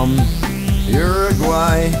 Suriname,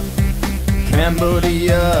 Uruguay,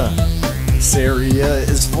 Cambodia, Syria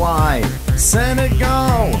is fly,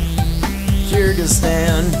 Senegal,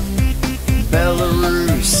 Kyrgyzstan,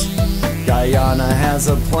 Belarus, Guyana has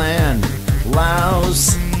a plan,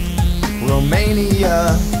 Laos,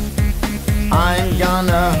 Romania, I'm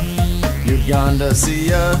Ghana, Uganda, see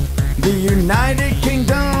ya, the United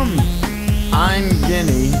Kingdom, I'm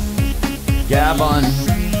Guinea, Gabon,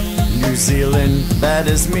 New Zealand, that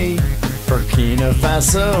is me, Burkina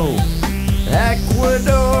Faso,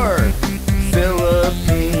 Ecuador,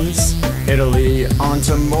 Philippines, Italy, on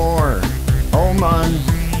to more, Oman,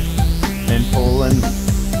 and Poland,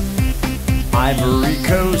 Ivory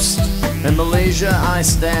Coast, and Malaysia I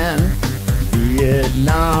stand,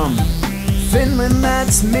 Vietnam, Finland,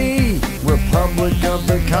 that's me, Republic of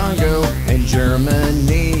the Congo, and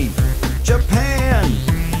Germany, Japan,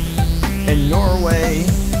 and Norway,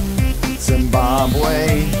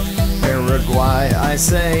 Zimbabwe, Paraguay, I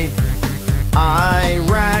say,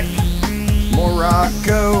 Iraq,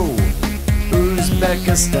 Morocco,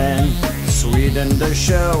 Uzbekistan, Sweden to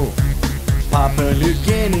show, Papua New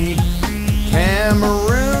Guinea,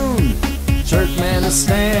 Cameroon,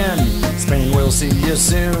 Turkmenistan, Spain will see you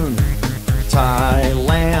soon,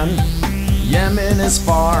 Thailand, Yemen is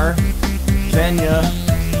far, Kenya,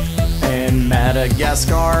 and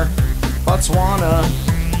Madagascar, Botswana,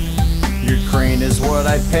 Ukraine is what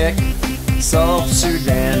I pick, South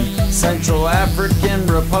Sudan, Central African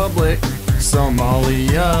Republic,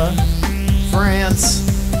 Somalia, France,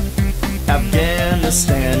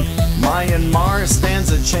 Afghanistan, Myanmar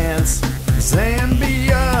stands a chance,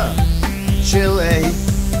 Zambia, Chile,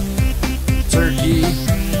 Turkey,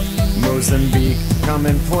 Mozambique, come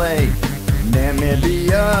and play,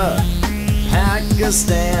 Namibia,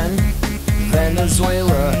 Pakistan,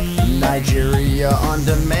 Venezuela, Nigeria on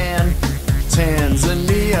demand,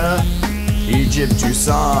 Tanzania, Egypt you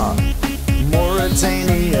saw,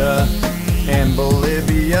 Mauritania, and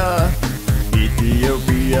Bolivia,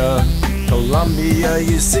 Ethiopia, Colombia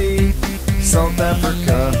you see, South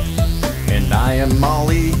Africa, and I am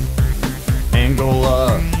Mali,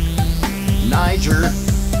 Angola, Niger,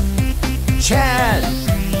 Chad,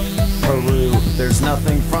 Peru, there's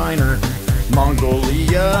nothing finer,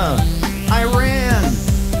 Mongolia, Iran,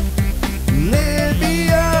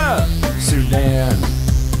 Libya, Sudan,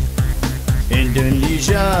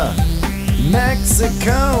 Indonesia,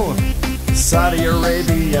 Mexico, Saudi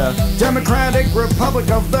Arabia, Democratic Republic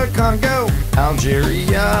of the Congo,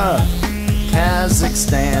 Algeria,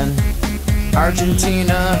 Kazakhstan,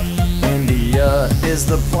 Argentina, India is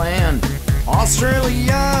the plan,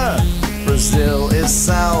 Australia, Brazil is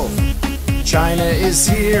south, China is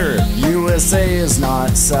here, USA is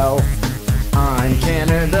not south. I'm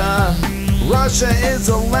Canada, Russia is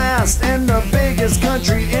the last, and the biggest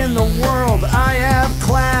country in the world. I have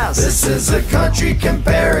class. This is a country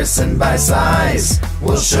comparison by size.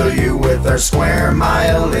 We'll show you with our square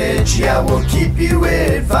mileage. Yeah, we'll keep you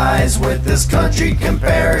advised with this country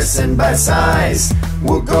comparison by size.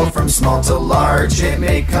 We'll go from small to large. It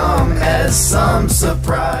may come as some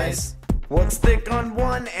surprise. What's thick on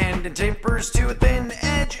one end and tapers to a thin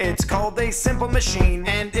edge? It's called a simple machine,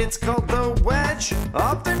 and it's called the wedge.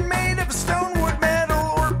 Often made of stone, wood,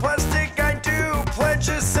 metal, or plastic, I do pledge.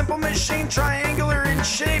 A simple machine, triangular in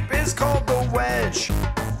shape, is called the wedge.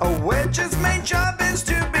 A wedge's main job is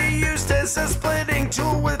to be used as a splitting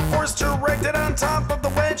tool with force directed on top of the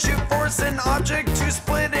wedge to force an object to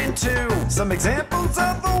split in two. Some examples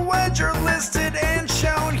of the wedge are listed and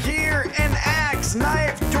shown here. An axe,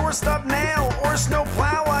 knife, doorstop, nail, or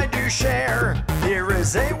snowplow I do share. Here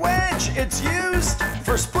is a wedge, it's used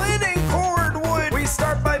for splitting cord wood. We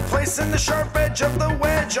start by placing the sharp edge of the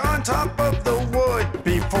wedge on top of the wood.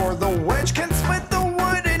 Before the wedge can split the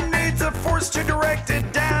wood, it needs a force to direct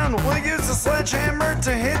it down. We'll use a sledgehammer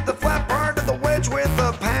to hit the flat part of the wedge with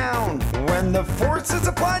a pound. When the force is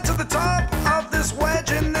applied to the top of this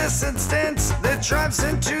wedge, in this instance, it drives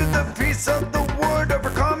into the piece of the wood,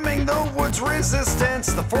 overcoming the wood's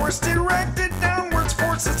resistance. The force directed downwards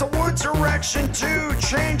forces the wood's direction to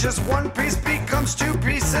change as one piece becomes two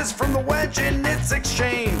pieces from the wedge in its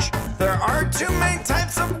exchange. There are two main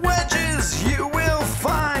types of wedges you will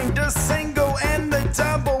find, a single and the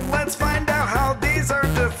double. Let's find out how these are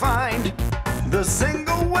defined. The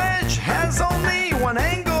single wedge has only one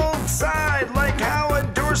angled side, like how a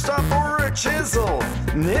doorstop or a chisel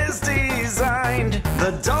is designed.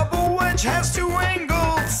 The double wedge has two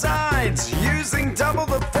angled sides, using double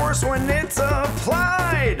the force when it's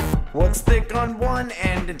applied. What's thick on one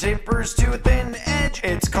end and tapers to a thin edge?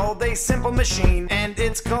 It's called a simple machine, and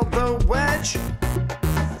it's called the wedge.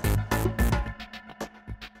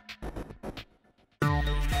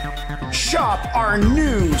 Shop our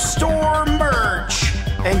new store merch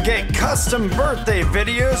and get custom birthday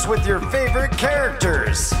videos with your favorite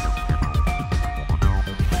characters.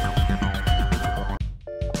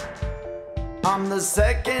 I'm the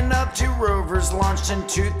second of two rovers launched in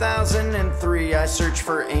 2003. I search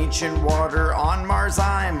for ancient water on Mars.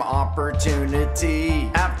 I'm Opportunity.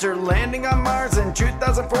 After landing on Mars in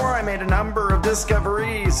 2004, I made a number of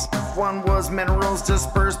discoveries. One was minerals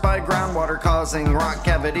dispersed by groundwater causing rock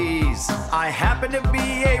cavities. I happen to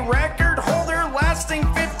be a record holder lasting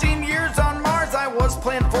 15 years on Mars. I was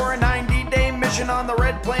planned for a 90-day mission on the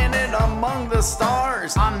red planet among the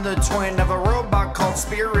stars. I'm the twin of a robot called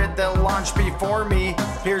Spirit that launched before me.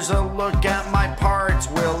 Here's a look at my parts,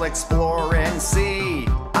 we'll explore and see.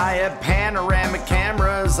 I have panoramic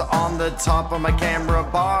cameras on the top of my camera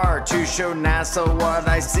bar to show NASA what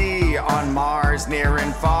I see on Mars near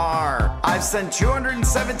and far. I've sent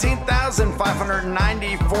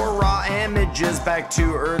 217,594 raw images back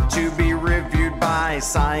to Earth to be reviewed by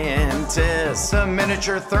scientists. The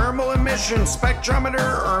miniature thermal emission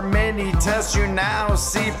spectrometer or mini test you now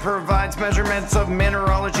see provides measurements of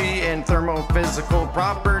mineralogy and thermophysical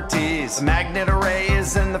properties. A magnet array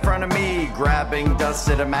is in the front of me, grabbing dust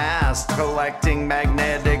at a mast, collecting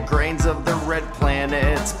magnetic grains of the red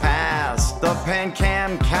planet's past. The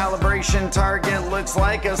PanCam calibration target looks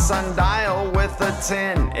like a sundial with a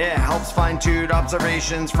tin. It helps fine-tune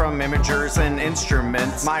observations from imagers and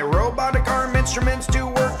instruments. My robotic arm instruments do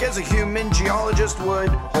work as a human geologist would,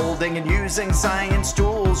 holding and using science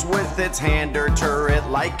tools with its hand or turret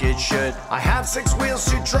like it should. I have 6 wheels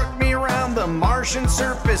to truck me around the Martian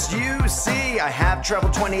surface you see. I have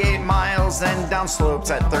traveled 28 miles and down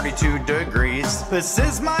slopes at 32 degrees. This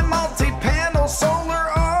is my multi-panel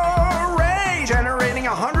solar array, generating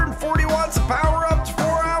 140 watts of power up to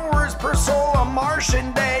 4 hours per solar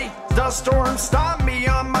Martian day. Dust storm stopped me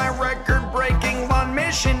on my record-breaking one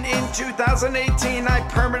mission in 2018. I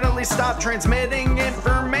permanently stopped transmitting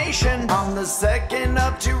information. I'm the second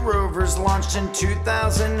of two rovers launched in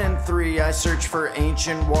 2003. I search for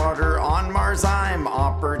ancient water on Mars. I'm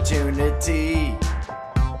Opportunity.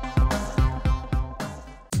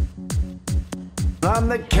 On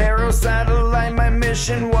the Caro satellite, my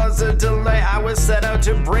mission was a delay. I was set out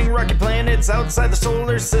to bring rocky planets outside the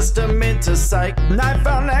solar system into sight. And I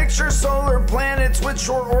found extrasolar planets with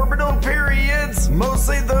short orbital periods,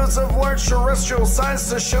 mostly those of large terrestrial size,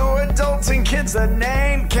 to show adults and kids the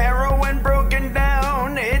name Caro. When broken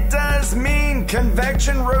down, it does mean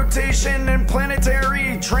convection, rotation, and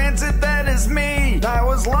planetary transit, that is me. I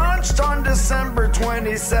was launched on December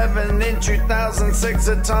 27 in 2006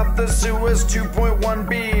 atop the Suez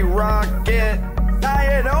 2.1B rocket. I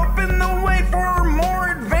had opened the way for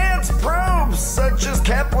more advanced probes such as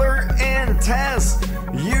Kepler and TESS.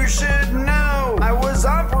 You should know I was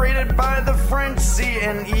operated by the French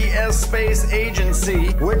CNES Space Agency,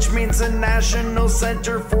 which means the National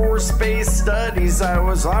Center for Space Studies. I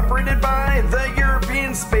was operated by the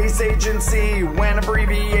European Space Agency, when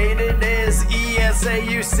abbreviated as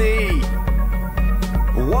ESAUC.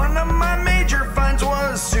 One of my major finds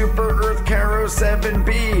was Super Earth Caro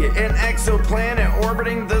 7b, an exoplanet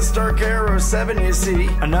orbiting the star Caro 7, you see.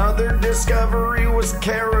 Another discovery was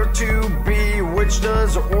Caro 2b, which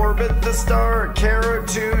does orbit the star Caro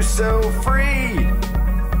 2 so free.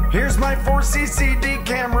 Here's my 4CCD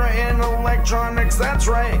camera and electronics, that's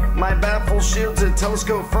right. My baffle shields a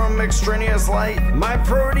telescope from extraneous light. My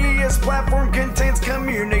Proteus platform contains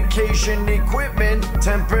communication equipment,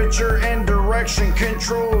 temperature and direction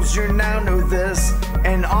controls, you now know this.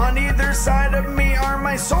 And on either side of me are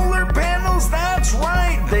my solar panels, that's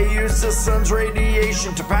right. They use the sun's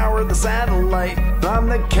radiation to power the satellite. On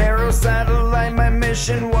the Caro satellite, my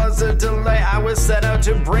mission was a delay. I was set out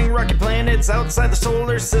to bring rocky planets outside the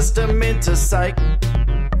solar system into sight.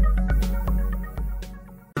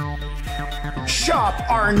 Shop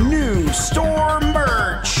our new store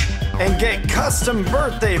merch and get custom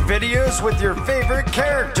birthday videos with your favorite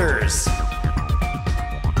characters.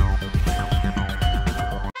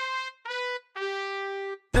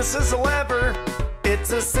 This is a lever,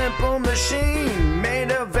 it's a simple machine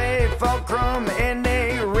made of a fulcrum and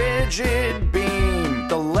a rigid beam.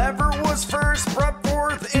 The lever was first brought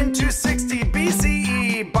forth in 260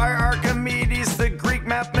 BCE by Archimedes, the Greek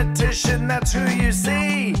mathematician, that's who you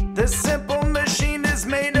see. This simple machine is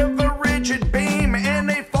made of a rigid beam and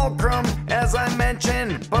a fulcrum, as I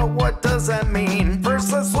mentioned, but what does that mean?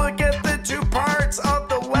 First, let's look at the two parts of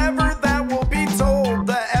the lever that will be told: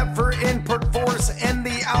 the effort input force and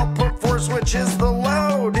the output force, which is the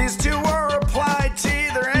load. These two are applied to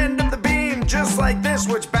either end of the beam, just like this,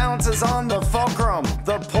 which balances on the fulcrum,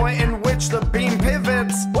 the point in which the beam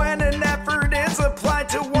pivots. When an effort is applied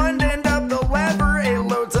to one end of the lever, a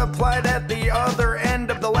load's applied at the other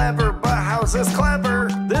end of the lever. But how's this clever?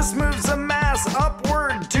 This moves a mass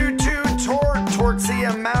upward due to torque. Torque's the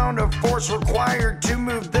amount of force required to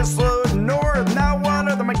move this load north. Now, what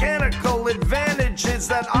are the mechanical advantages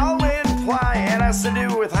that I'll imply? It has to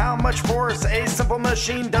do with how much force a simple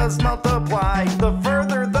machine does multiply. The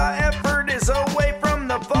further the effort is away from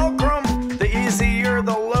the fulcrum, the easier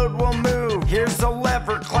the load will move. Here's the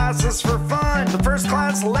lever classes for fun. The first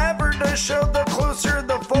class lever does show the closer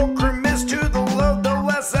the fulcrum is to the load, the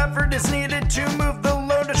less effort is needed to move the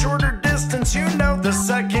load a shorter distance, you know. The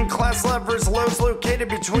second class lever's load's located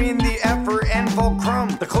between the effort and fulcrum.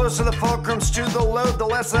 The closer the fulcrum's to the load, the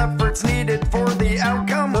less effort's needed for the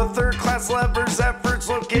outcome. The third class lever's effort's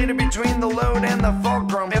located between the load and the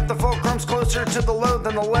fulcrum. If the fulcrum's closer to the load,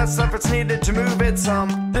 then the less effort's needed to move it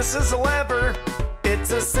some. This is a lever,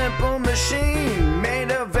 it's a simple machine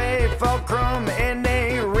made of a fulcrum and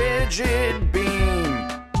a rigid beam.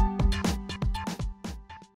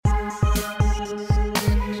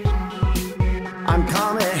 I'm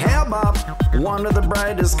Comet Hale-Bopp, one of the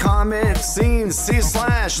brightest comets seen.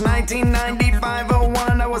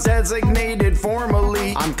 C/1995-01, I was designated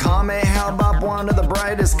formally. I'm Comet Hale-Bopp, one of the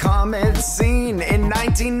brightest comets seen. In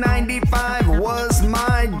 1995 was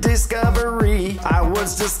my discovery. I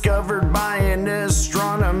was discovered by an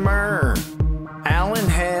astronomer, Alan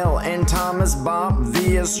Hale and Thomas Bopp,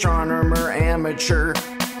 the astronomer amateur.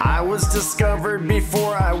 I was discovered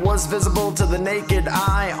before I was visible to the naked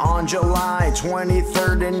eye on July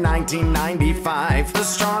 23rd in 1995.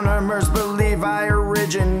 Astronomers believe I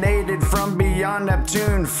originated from beyond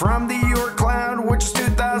Neptune, from the Oort cloud, which is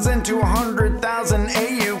 2,000 to 100,000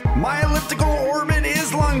 AU. My elliptical orbit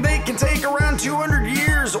is long, they can take around 200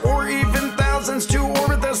 years or even thousands to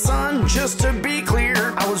orbit the sun. Just to be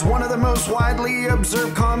clear, I was one of the most widely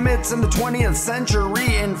observed comets in the 20th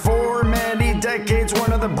century, and for many decades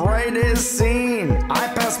one of the brightest seen. I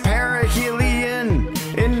passed perihelion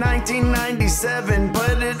in 1997,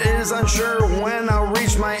 but it is unsure when I'll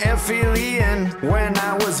reach my aphelion. When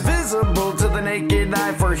I was visible to the naked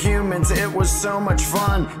eye for humans, it was so much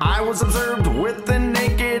fun. I was observed with the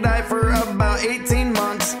naked eye for about 18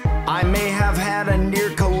 months. I may have had a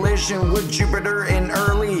near collision with Jupiter in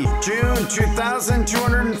early June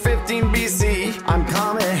 2215 BC. I'm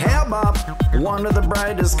Comet Hale-Bopp, one of the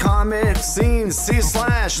brightest comets seen.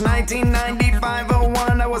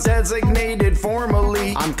 C/1995-01, I was designated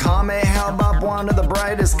formally. I'm Comet Hale-Bopp, one of the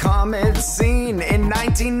brightest comets seen. In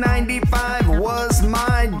 1995 was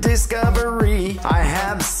my discovery. I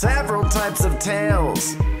have several types of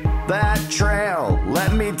tails that trail.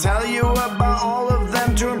 Let me tell you about all of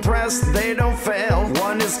them to impress, they don't fail.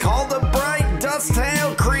 One is called a bright dust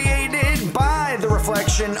tail, created by the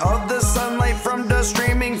reflection of the sunlight from dust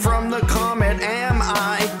streaming from the comet am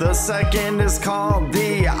I. The second is called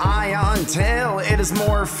the ion tail. It is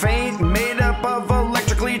more faint, made up of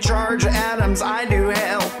electrically charged atoms. I do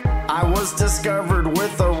hail. I was discovered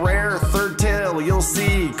with a rare third tail, you'll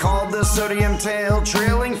see, called the sodium tail,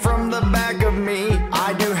 trailing from the back of me.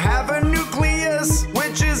 I do have a nucleus,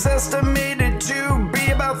 which is estimated to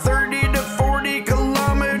be about 30 to 40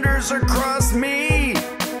 kilometers across me.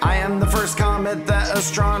 I am the first comet that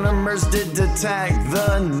astronomers did detect,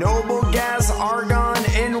 the noble gas argon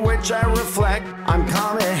in which I reflect. I'm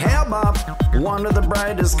Comet Hale-Bopp, one of the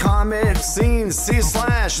brightest comets seen.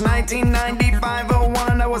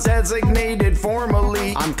 C/1995-01, I was designated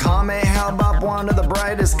formally. I'm Comet Hale-Bopp, one of the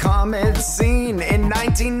brightest comets seen. In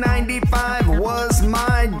 1995 was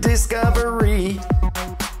my discovery.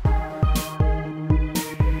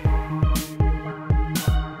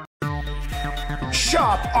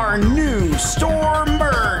 Shop our new store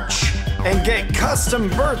merch and get custom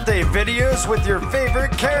birthday videos with your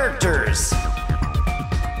favorite characters.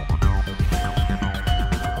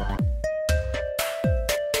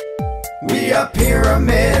 We are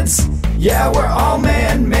pyramids, yeah, we're all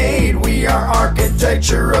man-made. We are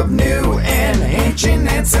architecture of new and ancient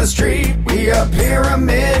ancestry. We are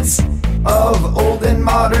pyramids of old and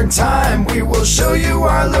modern time. We will show you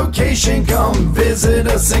our location, come visit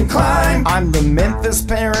us and climb. I'm the Memphis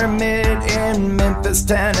Pyramid in Memphis,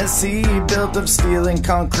 Tennessee, built of steel and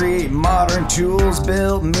concrete, modern tools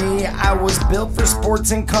built me. I was built for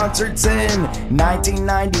sports and concerts in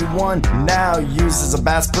 1991, now used as a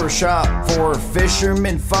Bass Pro Shop for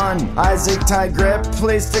fisherman fun. Isaac Tigret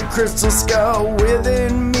placed a crystal skull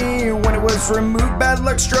within me. When it was removed, bad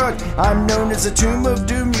luck struck. I'm known as a tomb of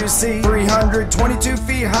doom, you see. 322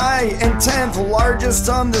 feet high and 10th largest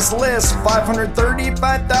on this list.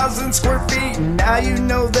 535,000 square feet, now you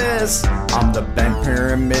know this. I'm the bent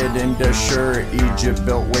pyramid in Dashur, Egypt,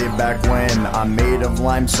 built way back when. I'm made of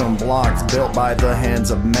limestone blocks built by the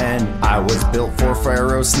hands of men. I was built for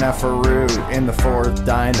Pharaoh Sneferu in the 4th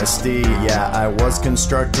dynasty. Yeah, I was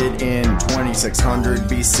constructed in 2600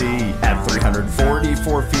 BC at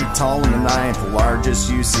 344 feet tall and the 9th largest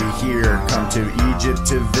you see here. Come to Egypt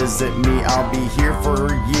to visit me, I'll be here for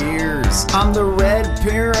years. I'm the red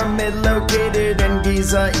pyramid located in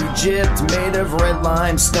Giza, Egypt, made of red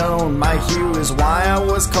limestone. My hue is why I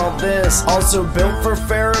was called this. Also built for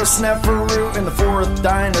Pharaoh Sneferu in the 4th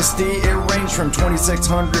dynasty. It ranged from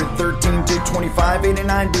 2613 to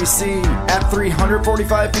 2589 BC. At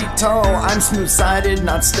 345 feet tall, I'm smooth-sided,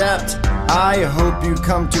 not stepped. I hope you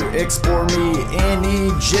come to explore me in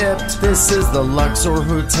Egypt. This is the Luxor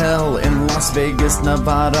Hotel in Las Vegas,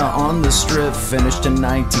 Nevada on the Strip. Finished in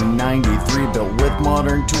 1993, built with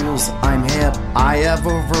modern tools, I'm hip. I have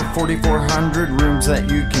over 4,400 rooms that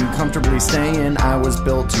you can comfortably stay in. I was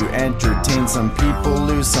built to entertain, some people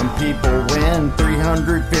lose, some people win.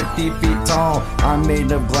 350 feet tall, I'm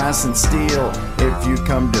made of glass and steel. If you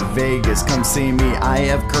come to Vegas, come see me, I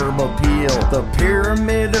have curb appeal. The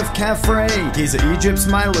Pyramid of Khafre, Giza, Egypt's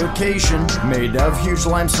my location. Made of huge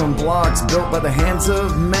limestone blocks, built by the hands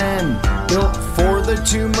of men. Built for the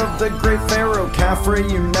tomb of the great Pharaoh Khafre,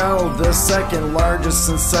 you know. The 2nd largest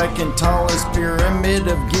and 2nd tallest pyramid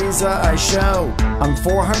of Giza I show. I'm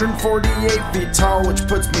 448 feet tall, which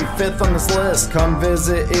puts me 5th on this list. Come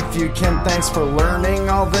visit if you can, thanks for learning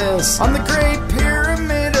all this. On the Great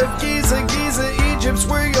Pyramid of Giza, Giza, Egypt's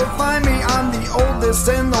where you'll find me. I'm the oldest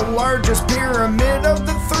and the largest pyramid of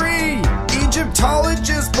the 3.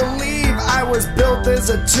 Egyptologists believe I was built as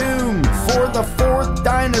a tomb for the 4th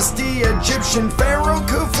dynasty Egyptian Pharaoh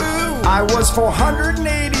Khufu. I was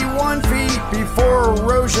 481 feet before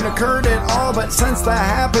erosion occurred at all, but since that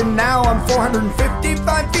happened, now I'm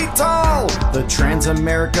 455 feet tall. The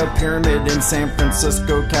Transamerica Pyramid in San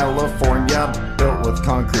Francisco, California, built with with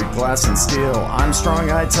concrete, glass, and steel. I'm strong,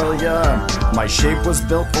 I tell ya. My shape was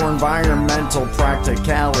built for environmental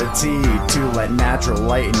practicality, to let natural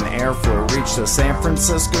light and airflow reach the San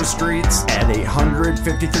Francisco streets. At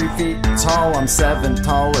 853 feet tall, I'm 7th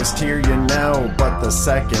tallest here, you know, but the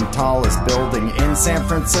 2nd tallest building in San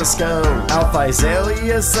Francisco. Al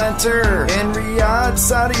Faisalia Center in Riyadh,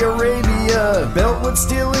 Saudi Arabia, built with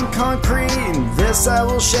steel and concrete. This I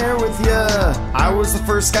will share with ya. I was the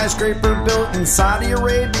first skyscraper built in Saudi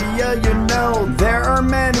Arabia, you know. There are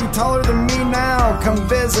many taller than me now, come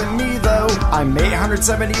visit me though. I'm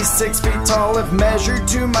 876 feet tall, if measured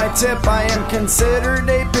to my tip. I am considered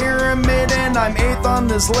a pyramid and I'm 8th on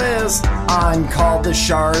this list. I'm called the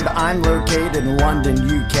Shard, I'm located in London,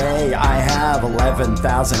 UK. I have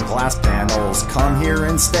 11,000 glass panels, come here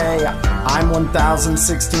and stay. I'm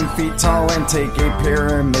 1,016 feet tall and take a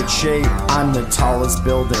pyramid shape. I'm the tallest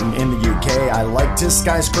building in the UK, I like to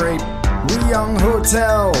skyscrape. Ryung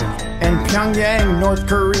Hotel in Pyongyang, North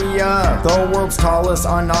Korea, the world's tallest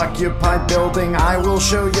unoccupied building, I will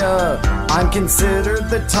show ya. I'm considered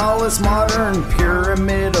the tallest modern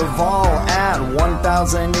pyramid of all at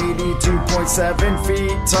 1,082.7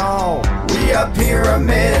 feet tall. We are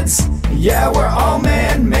pyramids, yeah, we're all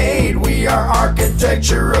man-made. We are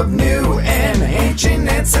architecture of new and ancient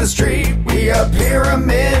ancestry. We are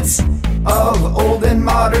pyramids of old and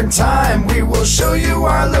modern time. We will show you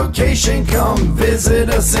our location, come visit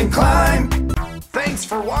us and climb. Thanks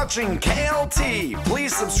for watching KLT.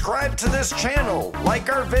 Please subscribe to this channel,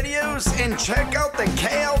 like our videos, and check out the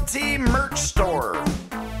KLT merch store.